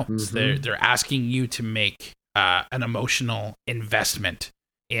their films. Mm-hmm. They're asking you to make an emotional investment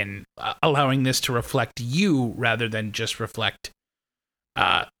in allowing this to reflect you rather than just reflect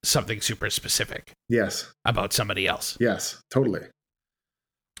something super specific. Yes. About somebody else. Yes, totally.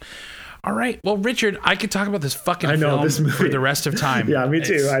 All right. Well, Richard, I could talk about this fucking film this movie for the rest of time. Yeah, me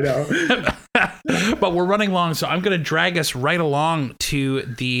too. I know. But we're running long, so I'm going to drag us right along to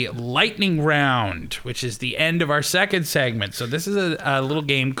the lightning round, which is the end of our second segment. So this is a little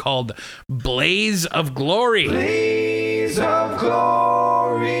game called Blaze of Glory. Blaze of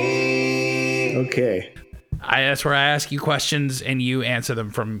Glory. Okay. That's where I ask you questions and you answer them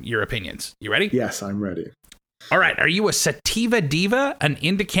from your opinions. You ready? Yes, I'm ready. All right. Are you a sativa diva, an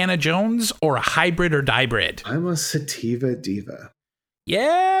Indiana Jones, or a hybrid or dybrid? I'm a sativa diva.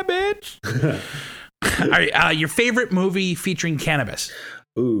 Yeah, bitch. All right, your favorite movie featuring cannabis?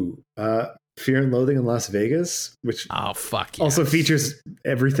 Ooh, Fear and Loathing in Las Vegas, which also features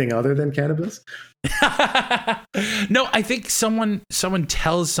everything other than cannabis. No, I think someone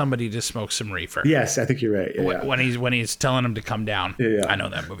tells somebody to smoke some reefer. Yes, I think you're right. Yeah. When he's telling him to come down. Yeah. I know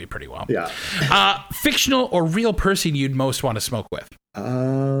that movie pretty well. Yeah. Fictional or real person you'd most want to smoke with?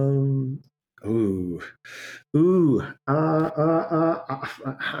 I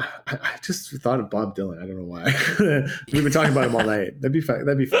just thought of Bob Dylan. I don't know why. We've been talking about him all night. That'd be fun.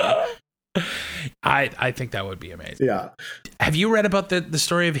 I think that would be amazing. Yeah. Have you read about the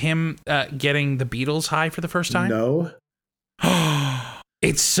story of him getting the Beatles high for the first time? No.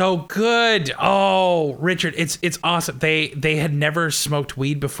 It's so good. Oh, Richard, it's awesome. They had never smoked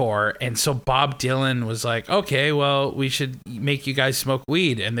weed before, and so Bob Dylan was like, "Okay, well, we should make you guys smoke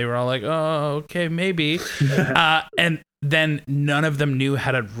weed." And they were all like, "Oh, okay, maybe." And then none of them knew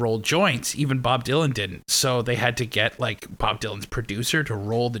how to roll joints. Even Bob Dylan didn't. So they had to get like Bob Dylan's producer to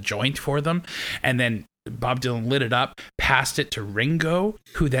roll the joint for them, and then Bob Dylan lit it up, passed it to Ringo,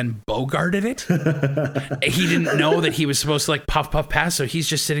 who then bogarted it. He didn't know that he was supposed to like puff, pass. So he's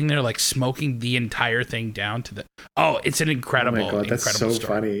just sitting there like smoking the entire thing down to the. Oh, it's an incredible, oh my God, that's incredible so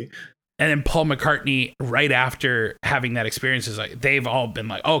story. funny. And then Paul McCartney, right after having that experience, is like, they've all been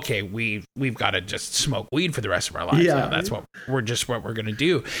like, okay, we've got to just smoke weed for the rest of our lives. Yeah. Now that's what we're going to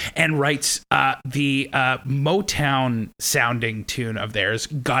do. And writes the Motown sounding tune of theirs,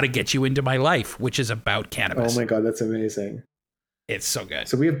 "Gotta Get You Into My Life," which is about cannabis. Oh my God, that's amazing. It's so good.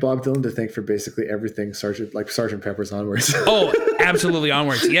 So we have Bob Dylan to thank for basically everything Sergeant Pepper's onwards. Oh, absolutely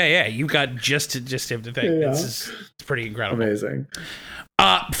onwards. Yeah. You got just him to thank. Yeah. It's pretty incredible. Amazing.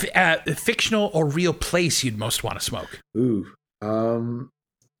 Fictional or real place you'd most want to smoke? Ooh, I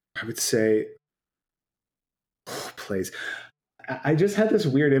would say place. I just had this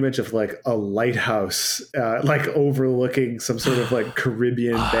weird image of like a lighthouse, like overlooking some sort of like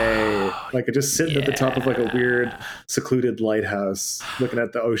Caribbean bay, like just sitting at the top of like a weird secluded lighthouse, looking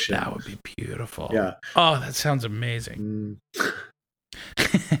at the ocean. That would be beautiful. Yeah. Oh, that sounds amazing.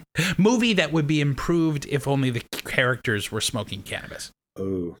 Movie that would be improved if only the characters were smoking cannabis.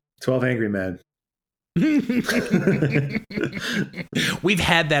 Oh, 12 Angry Men. We've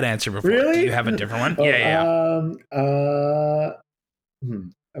had that answer before. Really? Do you have a different one? Oh, yeah.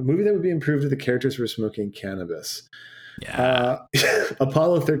 A movie that would be improved if the characters were smoking cannabis. Yeah.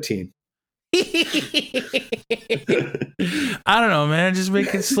 Apollo 13. I don't know, man. Just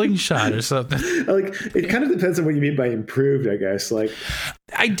make it slingshot or something. Like, it kind of depends on what you mean by improved, I guess. Like,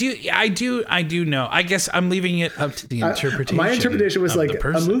 I do know. I guess I'm leaving it up to the interpretation. My interpretation was of like the a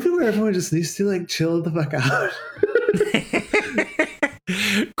person. movie where everyone just needs to like chill the fuck out.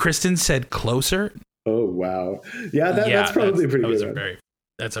 Kristen said Closer. Oh wow, yeah, that's probably pretty good.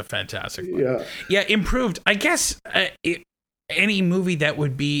 That's a fantastic one. Yeah, yeah, improved. I guess any movie that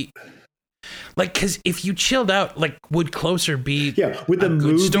would be like, because if you chilled out, like, would Closer be? Yeah, would the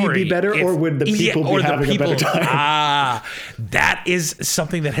movie be better, or would the people be having a better time? That is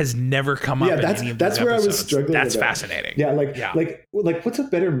something that has never come up. Yeah, in any of that's these where episodes. I was struggling. That's with fascinating. Yeah, like what's a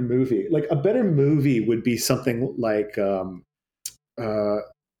better movie? Like a better movie would be something like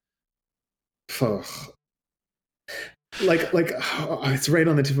it's right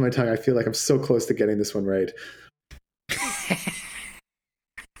on the tip of my tongue. I feel like I'm so close to getting this one right.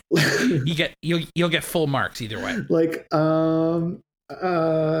 You'll get full marks either way. Like oh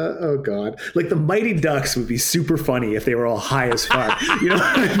god, like the Mighty Ducks would be super funny if they were all high as fuck. You know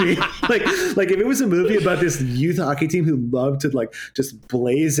what I mean? Like if it was a movie about this youth hockey team who loved to like just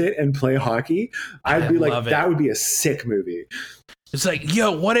blaze it and play hockey, I'd be like, that would be a sick movie. It's like,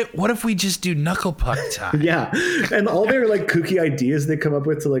 yo, what if we just do knuckle puck time? Yeah, and all their like kooky ideas they come up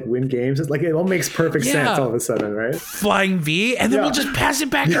with to like win games, it's like it all makes perfect sense all of a sudden, right? Flying V, and then we'll just pass it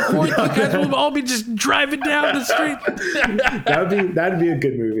back and forth. You guys will all be just driving down the street. that'd be a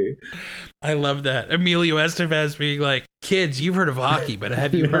good movie. I love that. Emilio Estevez being like, kids, you've heard of hockey, but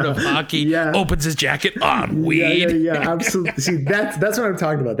have you heard of hockey? Yeah. Opens his jacket on weed. Yeah, absolutely. See, that's what I'm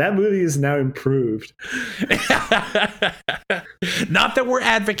talking about. That movie is now improved. Not that we're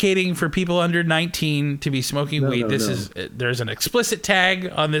advocating for people under 19 to be smoking weed. There's an explicit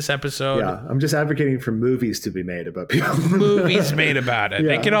tag on this episode. Yeah, I'm just advocating for movies to be made about people. Movies made about it.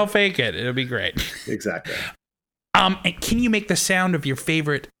 Yeah. They can all fake it. It'll be great. Exactly. And can you make the sound of your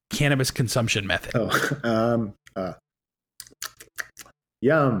favorite cannabis consumption method?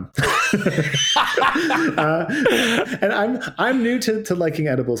 Yum. And I'm new to liking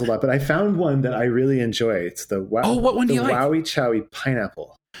edibles a lot, but I found one that I really enjoy. It's the what one do you like? Wowie Chowie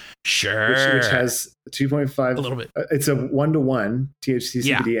pineapple. Sure. Which has 2.5. A little bit. It's a 1-to-1 THC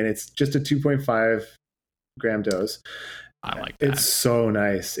CBD, and it's just a 2.5 gram dose. I like that. It's so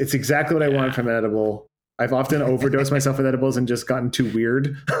nice. It's exactly what I want from an edible. I've often overdosed myself with edibles and just gotten too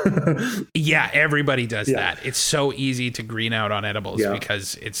weird. Yeah, everybody does that. It's so easy to green out on edibles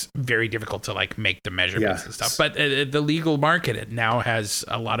because it's very difficult to like make the measurements and stuff. But the legal market, it now has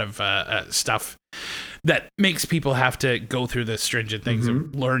a lot of stuff that makes people have to go through the stringent things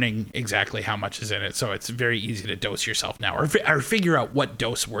of learning exactly how much is in it. So it's very easy to dose yourself now or figure out what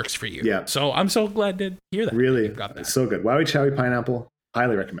dose works for you. Yeah. So I'm so glad to hear that. Really, it's so good. Wowie Chowie pineapple,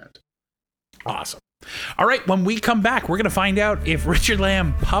 highly recommend. Awesome. All right, when we come back, we're going to find out if Richard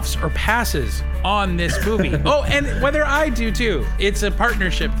Lamb puffs or passes on this movie. Oh, and whether I do too. It's a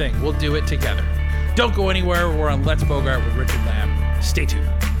partnership thing. We'll do it together. Don't go anywhere. We're on Let's Bogart with Richard Lamb. Stay tuned.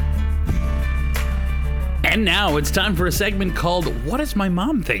 And now it's time for a segment called What Does My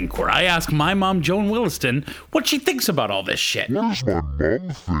Mom Think?, where I ask my mom, Joan Williston, what she thinks about all this shit. What does my mom think?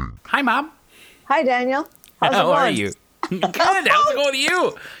 Hi, Mom. Hi, Daniel. How's it How going? are you? Good. How's it going to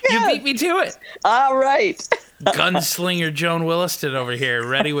you? You beat me to it. All right. Gunslinger Joan Williston over here,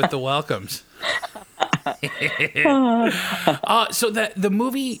 ready with the welcomes. So the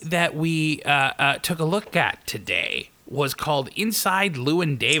movie that we took a look at today was called Inside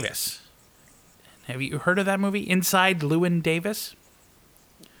Llewyn Davis. Have you heard of that movie, Inside Llewyn Davis?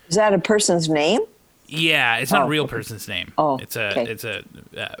 Is that a person's name? Yeah, it's not a real person's name. Oh, it's a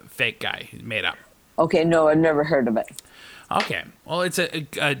fake guy made up. Okay, no, I've never heard of it. Okay, well, it's Joel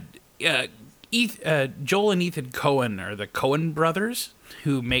and Ethan Coen are the Coen brothers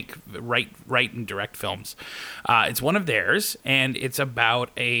who write and direct films. It's one of theirs, and it's about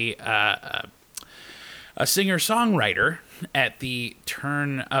a singer-songwriter at the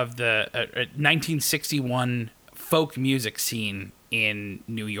turn of the 1961 folk music scene in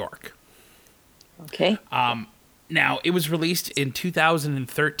New York. Okay. Now, it was released in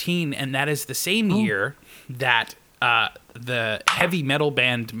 2013, and that is the same year that the heavy metal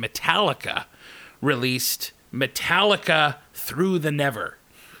band Metallica released Metallica Through the Never.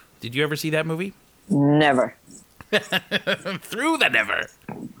 Did you ever see that movie? Never. Through the Never.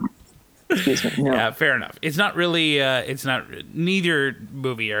 Excuse me. No. Yeah, fair enough. It's not really, neither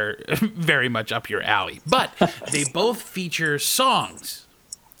movie are very much up your alley, but they both feature songs.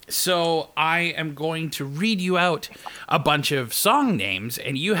 So I am going to read you out a bunch of song names,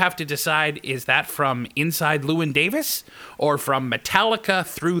 and you have to decide, is that from Inside Llewyn Davis or from Metallica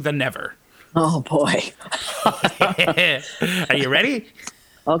Through the Never? Oh boy. Are you ready?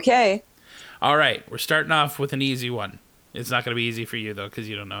 Okay. All right, we're starting off with an easy one. It's not going to be easy for you though, because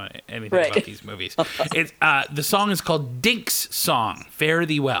you don't know anything Right. about these movies. It's the song is called Dink's Song. Fare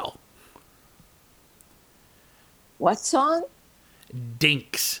thee well. What song?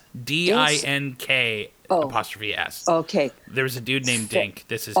 Dinks. D-I-N-K Oh. apostrophe S. Okay. There was a dude named Dink.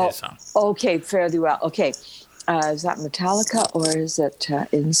 This is his song. Okay, fairly well. Okay. Is that Metallica or is it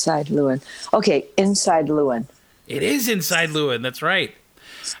Inside Llewyn? Okay, Inside Llewyn. It is Inside Llewyn. That's right.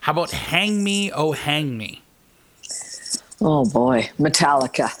 How about Hang Me, Oh Hang Me? Oh boy,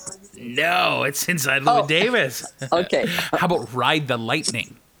 Metallica. No, it's Inside Llewyn Davis. Okay. How about Ride the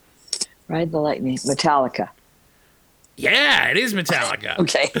Lightning? Ride the Lightning, Metallica. Yeah, it is Metallica.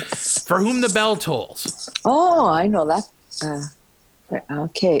 Okay. For Whom the Bell Tolls. Oh, I know that.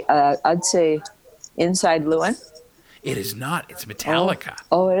 Okay, I'd say Inside Llewyn. It is not. It's Metallica.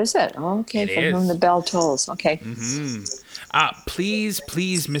 Oh, is it? Okay, It from is. whom the bell tolls. Okay. Please,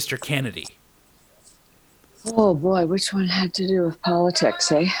 please, Mr. Kennedy. Oh boy, which one had to do with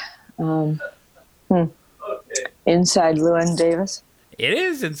politics, eh? Inside Llewyn Davis. It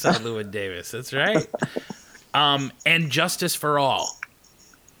is Inside Llewyn Davis. That's right. And Justice for All.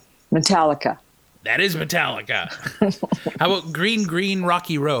 Metallica. That is Metallica. How about Green Green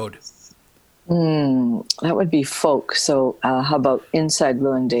Rocky Road? That would be folk. So how about Inside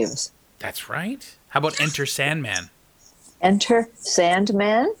Llewyn Davis? That's right. How about Enter Sandman? Enter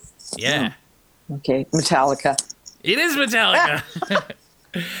Sandman. Yeah. Okay, Metallica. It is Metallica.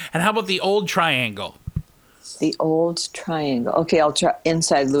 And how about The Old Triangle? The Old Triangle. Okay, I'll try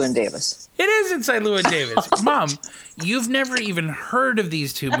Inside Llewyn Davis. It is Inside Llewyn Davis. Mom, you've never even heard of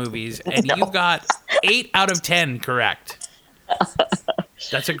these two movies, and you got 8 out of 10 correct.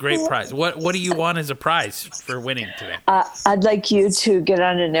 That's a great prize. What do you want as a prize for winning today? I'd like you to get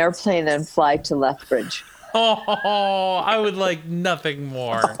on an airplane and fly to Lethbridge. Oh, I would like nothing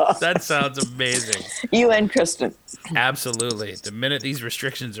more. That sounds amazing. You and Kristen. Absolutely. The minute these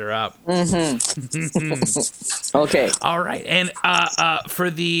restrictions are up. Okay. All right. And for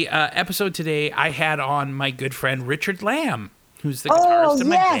the episode today, I had on my good friend Richard Lamb, who's the guitarist in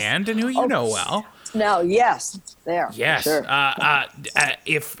my yes. band and who you know well. Now, yes, there. Yes. Sure.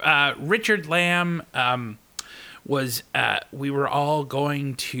 If Richard Lamb was, we were all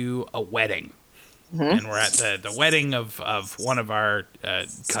going to a wedding. And we're at the wedding of one of our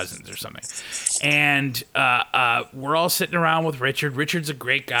cousins or something. And we're all sitting around with Richard. Richard's a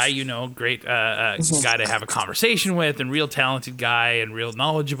great guy, great guy to have a conversation with, and real talented guy and real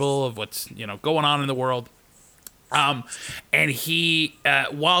knowledgeable of what's, going on in the world. And he,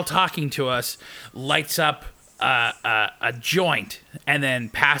 while talking to us, lights up a joint and then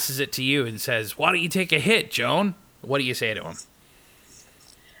passes it to you and says, "Why don't you take a hit, Joan?" What do you say to him?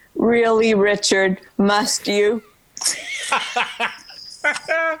 Really, Richard? Must you? I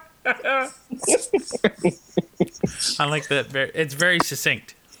like that. It's very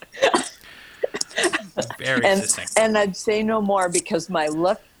succinct. Very succinct. And I'd say no more because my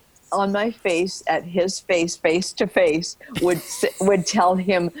look on my face at his face to face would tell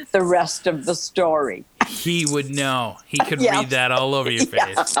him the rest of the story. He would know. He could Yeah. read that all over your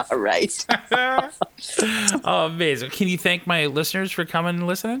face. Yeah, right. Oh, amazing. Can you thank my listeners for coming and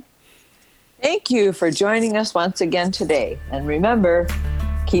listening? Thank you for joining us once again today. And remember,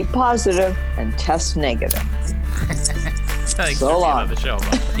 keep positive and test negative. Thanks So for being long. on the show.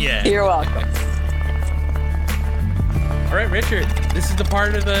 Mom. Yeah. You're welcome. All right, Richard, this is the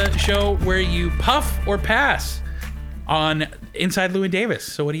part of the show where you puff or pass on Inside Llewyn Davis.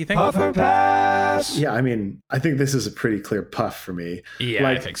 So what do you think? Puff or pass? Yeah, I mean, I think this is a pretty clear puff for me. Yeah,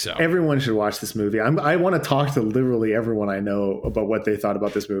 I think so. Everyone should watch this movie. I want to talk to literally everyone I know about what they thought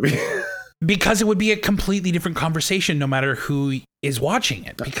about this movie. Because it would be a completely different conversation no matter who is watching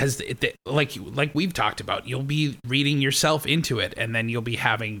it. Because like we've talked about, you'll be reading yourself into it, and then you'll be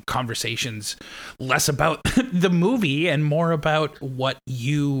having conversations less about the movie and more about what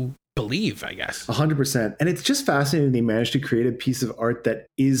you believe, I guess. 100%. And it's just fascinating they managed to create a piece of art that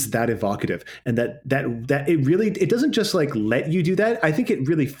is that evocative, and that it really, it doesn't just like let you do that. I think it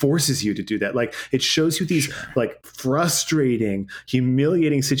really forces you to do that. Like it shows you these like frustrating,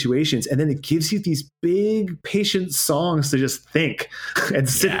 humiliating situations, and then it gives you these big patient songs to just think and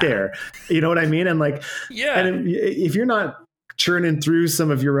sit there. You know what I mean? And like, and if you're not churning through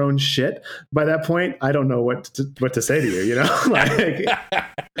some of your own shit by that point, I don't know what to say to you, you know? Like,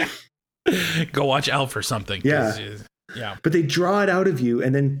 go watch Elf or something. Yeah. But they draw it out of you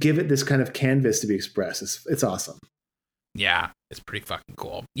and then give it this kind of canvas to be expressed. It's awesome. Yeah, it's pretty fucking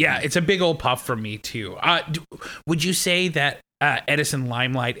cool. Yeah, it's a big old puff for me too. Would you say that Edison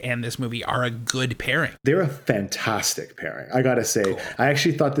Limelight and this movie are a good pairing. They're a fantastic pairing, I gotta say. Cool. I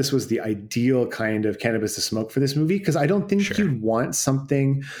actually thought this was the ideal kind of cannabis to smoke for this movie, because I don't think you'd want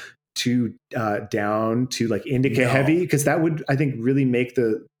something too down to like indica heavy, because that would, I think, really make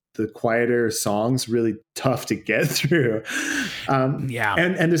the quieter songs really tough to get through. And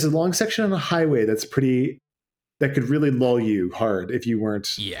there's a long section on a highway that could really lull you hard if you weren't.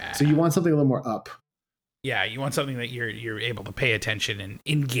 So you want something a little more up. Yeah, you want something that you're able to pay attention and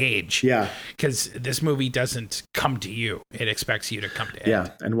engage. Yeah. Because this movie doesn't come to you. It expects you to come to it. Yeah,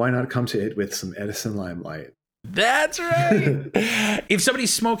 and why not come to it with some Edison Limelight? That's right. If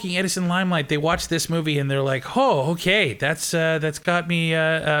somebody's smoking Edison Limelight, they watch this movie and they're like, oh, okay, that's got me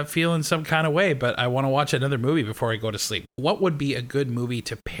feeling some kind of way, but I want to watch another movie before I go to sleep. What would be a good movie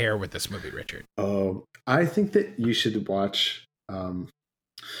to pair with this movie, Richard? Oh, I think that you should watch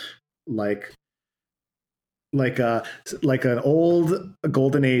like an old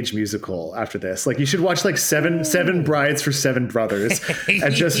Golden Age musical after this. Like you should watch like Seven Brides for Seven Brothers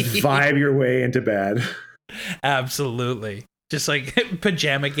and just vibe your way into bed. Absolutely. Just like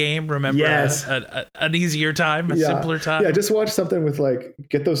Pajama Game, remember? Yes. An easier time, a simpler time. Yeah, just watch something with like,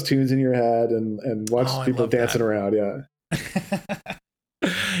 get those tunes in your head and watch people dancing around. Yeah.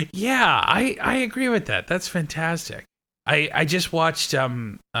 Yeah, I agree with that. That's fantastic. I just watched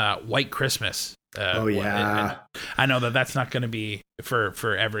White Christmas. I know that's not going to be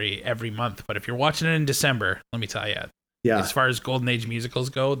for every month, but if you're watching it in December, let me tell you, as far as Golden Age musicals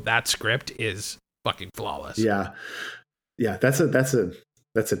go, that script is fucking flawless. Yeah, that's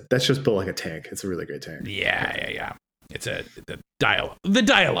just built like a tank. It's a really great tank. Yeah. It's the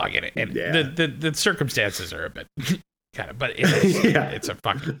dialogue in it, and the circumstances are a bit kind of, but it's a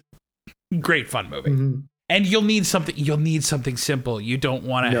fucking great fun movie. Mm-hmm. And you'll need something simple. You don't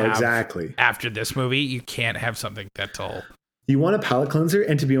want to have exactly after this movie. You can't have something that'll. You want a palate cleanser,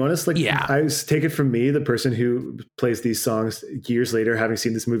 and to be honest, I take it from me, the person who plays these songs years later, having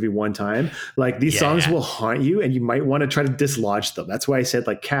seen this movie one time. Like these songs will haunt you, and you might want to try to dislodge them. That's why I said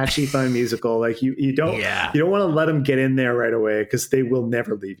like catchy, fun musical. Like you don't want to let them get in there right away, because they will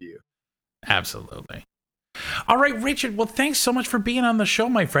never leave you. Absolutely. All right, Richard. Well, thanks so much for being on the show,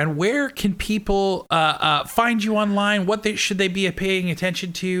 my friend. Where can people find you online? What should they be paying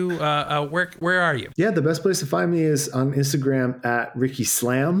attention to? Where are you? Yeah, the best place to find me is on Instagram at Ricky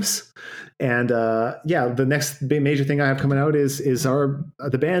Slams. And the next big major thing I have coming out is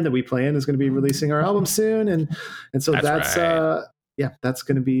the band that we play in is going to be releasing our album soon, and so that's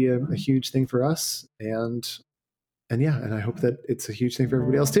going to be a huge thing for us, and I hope that it's a huge thing for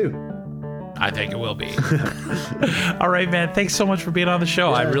everybody else too. I think it will be. All right, man. Thanks so much for being on the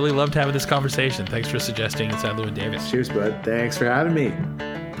show. I really loved having this conversation. Thanks for suggesting Inside Llewyn Davis. Cheers, bud. Thanks for having me.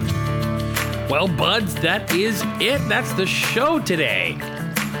 Well, buds, that is it. That's the show today.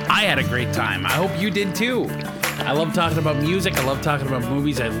 I had a great time. I hope you did too. I love talking about music. I love talking about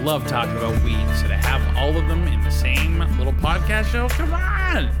movies. I love talking about weed. So to have all of them in the same little podcast show, come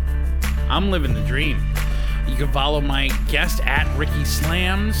on. I'm living the dream. You can follow my guest at Ricky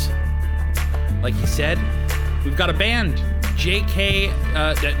Slams. Like he said, we've got a band, James King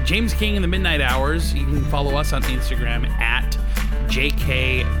and the Midnight Hours. You can follow us on Instagram at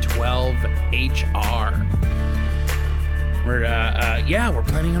JK12HR. We're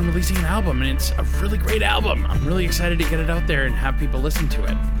planning on releasing an album, and it's a really great album. I'm really excited to get it out there and have people listen to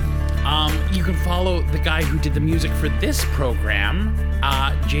it. You can follow the guy who did the music for this program,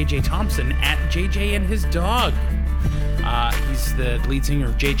 JJ Thompson, at JJ and His Dog. He's the lead singer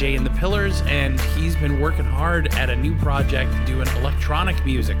of JJ and the Pillars, and he's been working hard at a new project doing electronic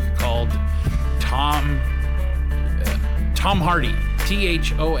music called Tom Hardy,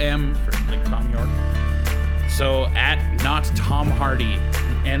 THOM for like Tom York. So at Not Tom Hardy,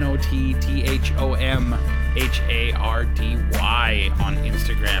 NOTTHOMHARDY on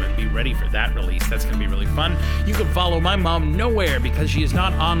Instagram, and be ready for that release. That's going to be really fun. You can follow my mom nowhere because she is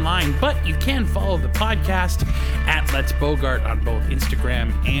not online, but you can follow the podcast at Let's Bogart on both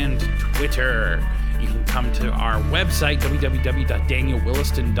Instagram and Twitter. You can come to our website,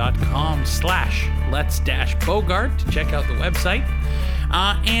 www.danielwilliston.com/Let's-Bogart to check out the website.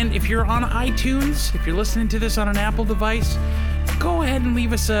 And if you're on iTunes, if you're listening to this on an Apple device, go ahead and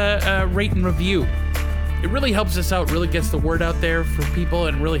leave us a rate and review. It really helps us out, really gets the word out there for people,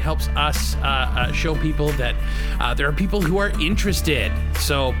 and really helps us show people that there are people who are interested.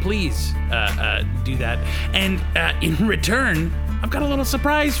 So please do that. And in return, I've got a little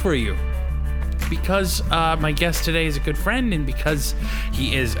surprise for you. Because my guest today is a good friend, and because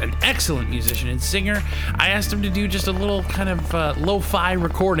he is an excellent musician and singer, I asked him to do just a little kind of lo-fi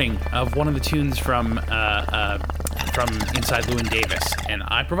recording of one of the tunes from from Inside Llewyn Davis, and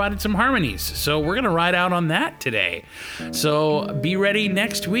I provided some harmonies. So we're going to ride out on that today. So be ready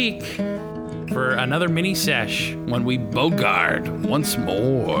next week for another mini sesh when we bogart once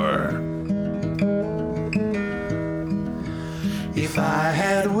more. If I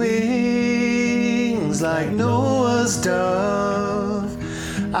had wings like Noah's dove,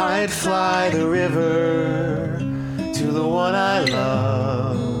 I'd fly the river to the one I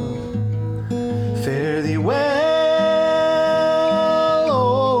love. Fare thee well,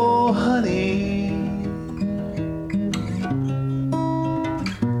 oh honey.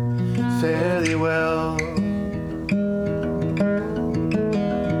 Fare thee well.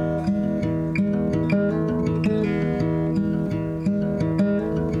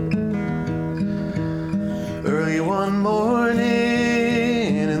 Early one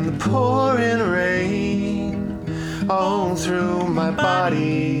morning in the pouring rain, all through my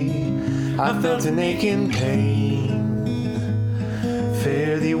body I felt an aching pain.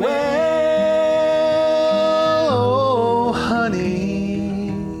 Fare thee well, oh honey.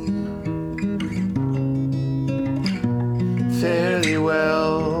 Fare thee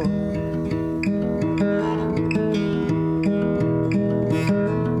well.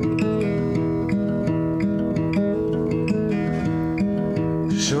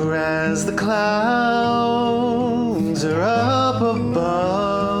 Sure as the clouds are up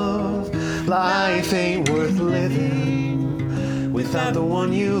above, life ain't worth living without the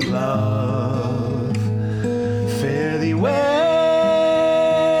one you love.